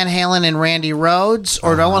Eddie Van Halen and Randy Rhoads,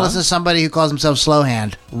 or do I want to listen to somebody who calls himself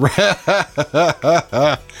Slowhand?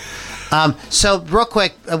 So real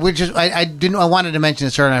quick, I wanted to mention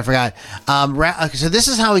this earlier and I forgot. So this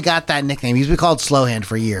is how he got that nickname. He's been called Slowhand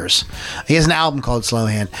for years. He has an album called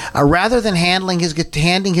Slowhand. Rather than handing his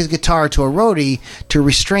guitar to a roadie to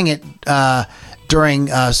restring it during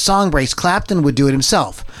song breaks, Clapton would do it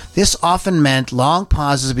himself. This often meant long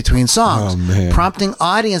pauses between songs, prompting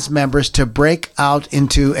audience members to break out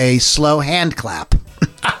into a slow hand clap.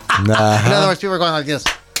 In other words, people are going like this.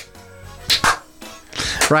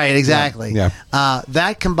 Right, exactly. Yeah.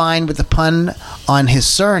 That combined with the pun on his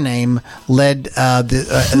surname led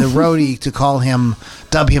the roadie to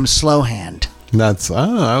dub him Slowhand.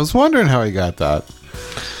 I was wondering how he got that.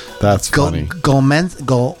 That's funny.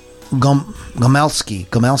 Gomelski.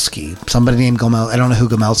 Somebody named Gomel. I don't know who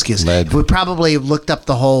Gomelski is. If we probably looked up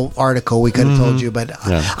the whole article, we could have told you, but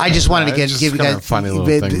I just wanted to give you guys a funny little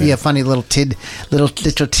thing there. funny little tidbit.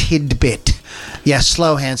 Yeah,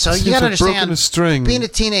 Slowhand. So you got to understand, being a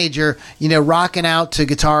teenager, rocking out to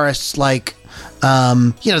guitarists like,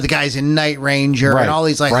 the guys in Night Ranger and all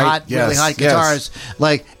these really hot guitars.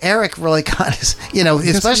 Like Eric really got his,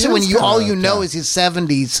 especially when all you know is his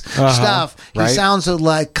 70s stuff. He sounds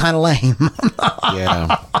like kind of lame.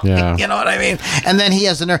 Yeah. You know what I mean? And then he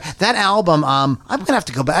has the nerve. That album, I'm gonna have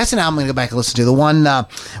to go back. That's an album I'm gonna go back and listen to. The one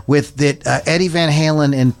with that Eddie Van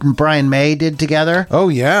Halen and Brian May did together. Oh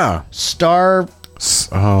yeah, Starfleet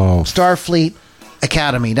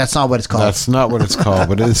Academy. That's not what it's called. That's not what it's called,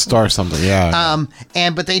 but it is Star something. Yeah.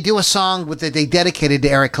 But they do a song they dedicated to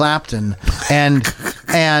Eric Clapton, and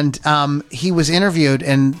he was interviewed,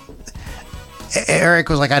 and Eric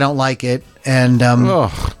was like, "I don't like it," and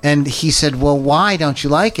he said, "Well, why don't you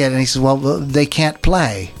like it?" And he said, "Well, they can't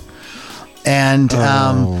play." And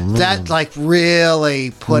that really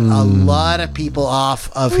put a lot of people off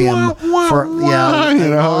of him for a long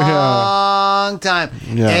time.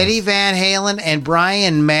 Yeah. Eddie Van Halen and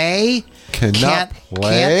Brian May can't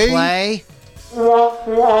play. Even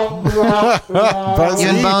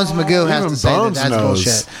Bones Magoo has to say that's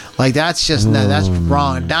bullshit. Like that's just that's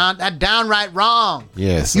wrong. Downright wrong.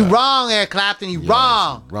 Yes, you wrong, Eric Clapton. You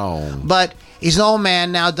wrong. But he's an old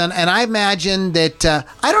man now. And I imagine that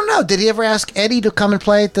I don't know. Did he ever ask Eddie to come and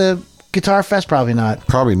play at the Guitar Fest? Probably not.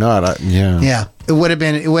 Probably not. Yeah, it would have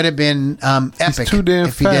been. It would have been epic. He's too damn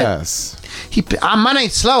if he did. fast. My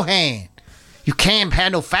name's Slow Hand. You can't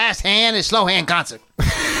handle fast hand. It's Slow Hand concert.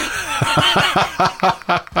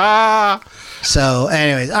 So,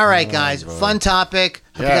 anyways, all right, guys. Fun topic.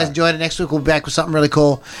 Hope you guys enjoyed it. Next week we'll be back with something really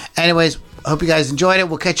cool. Anyways, hope you guys enjoyed it.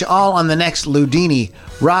 We'll catch you all on the next Ludini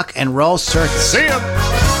Rock and Roll Circus. See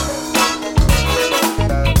ya.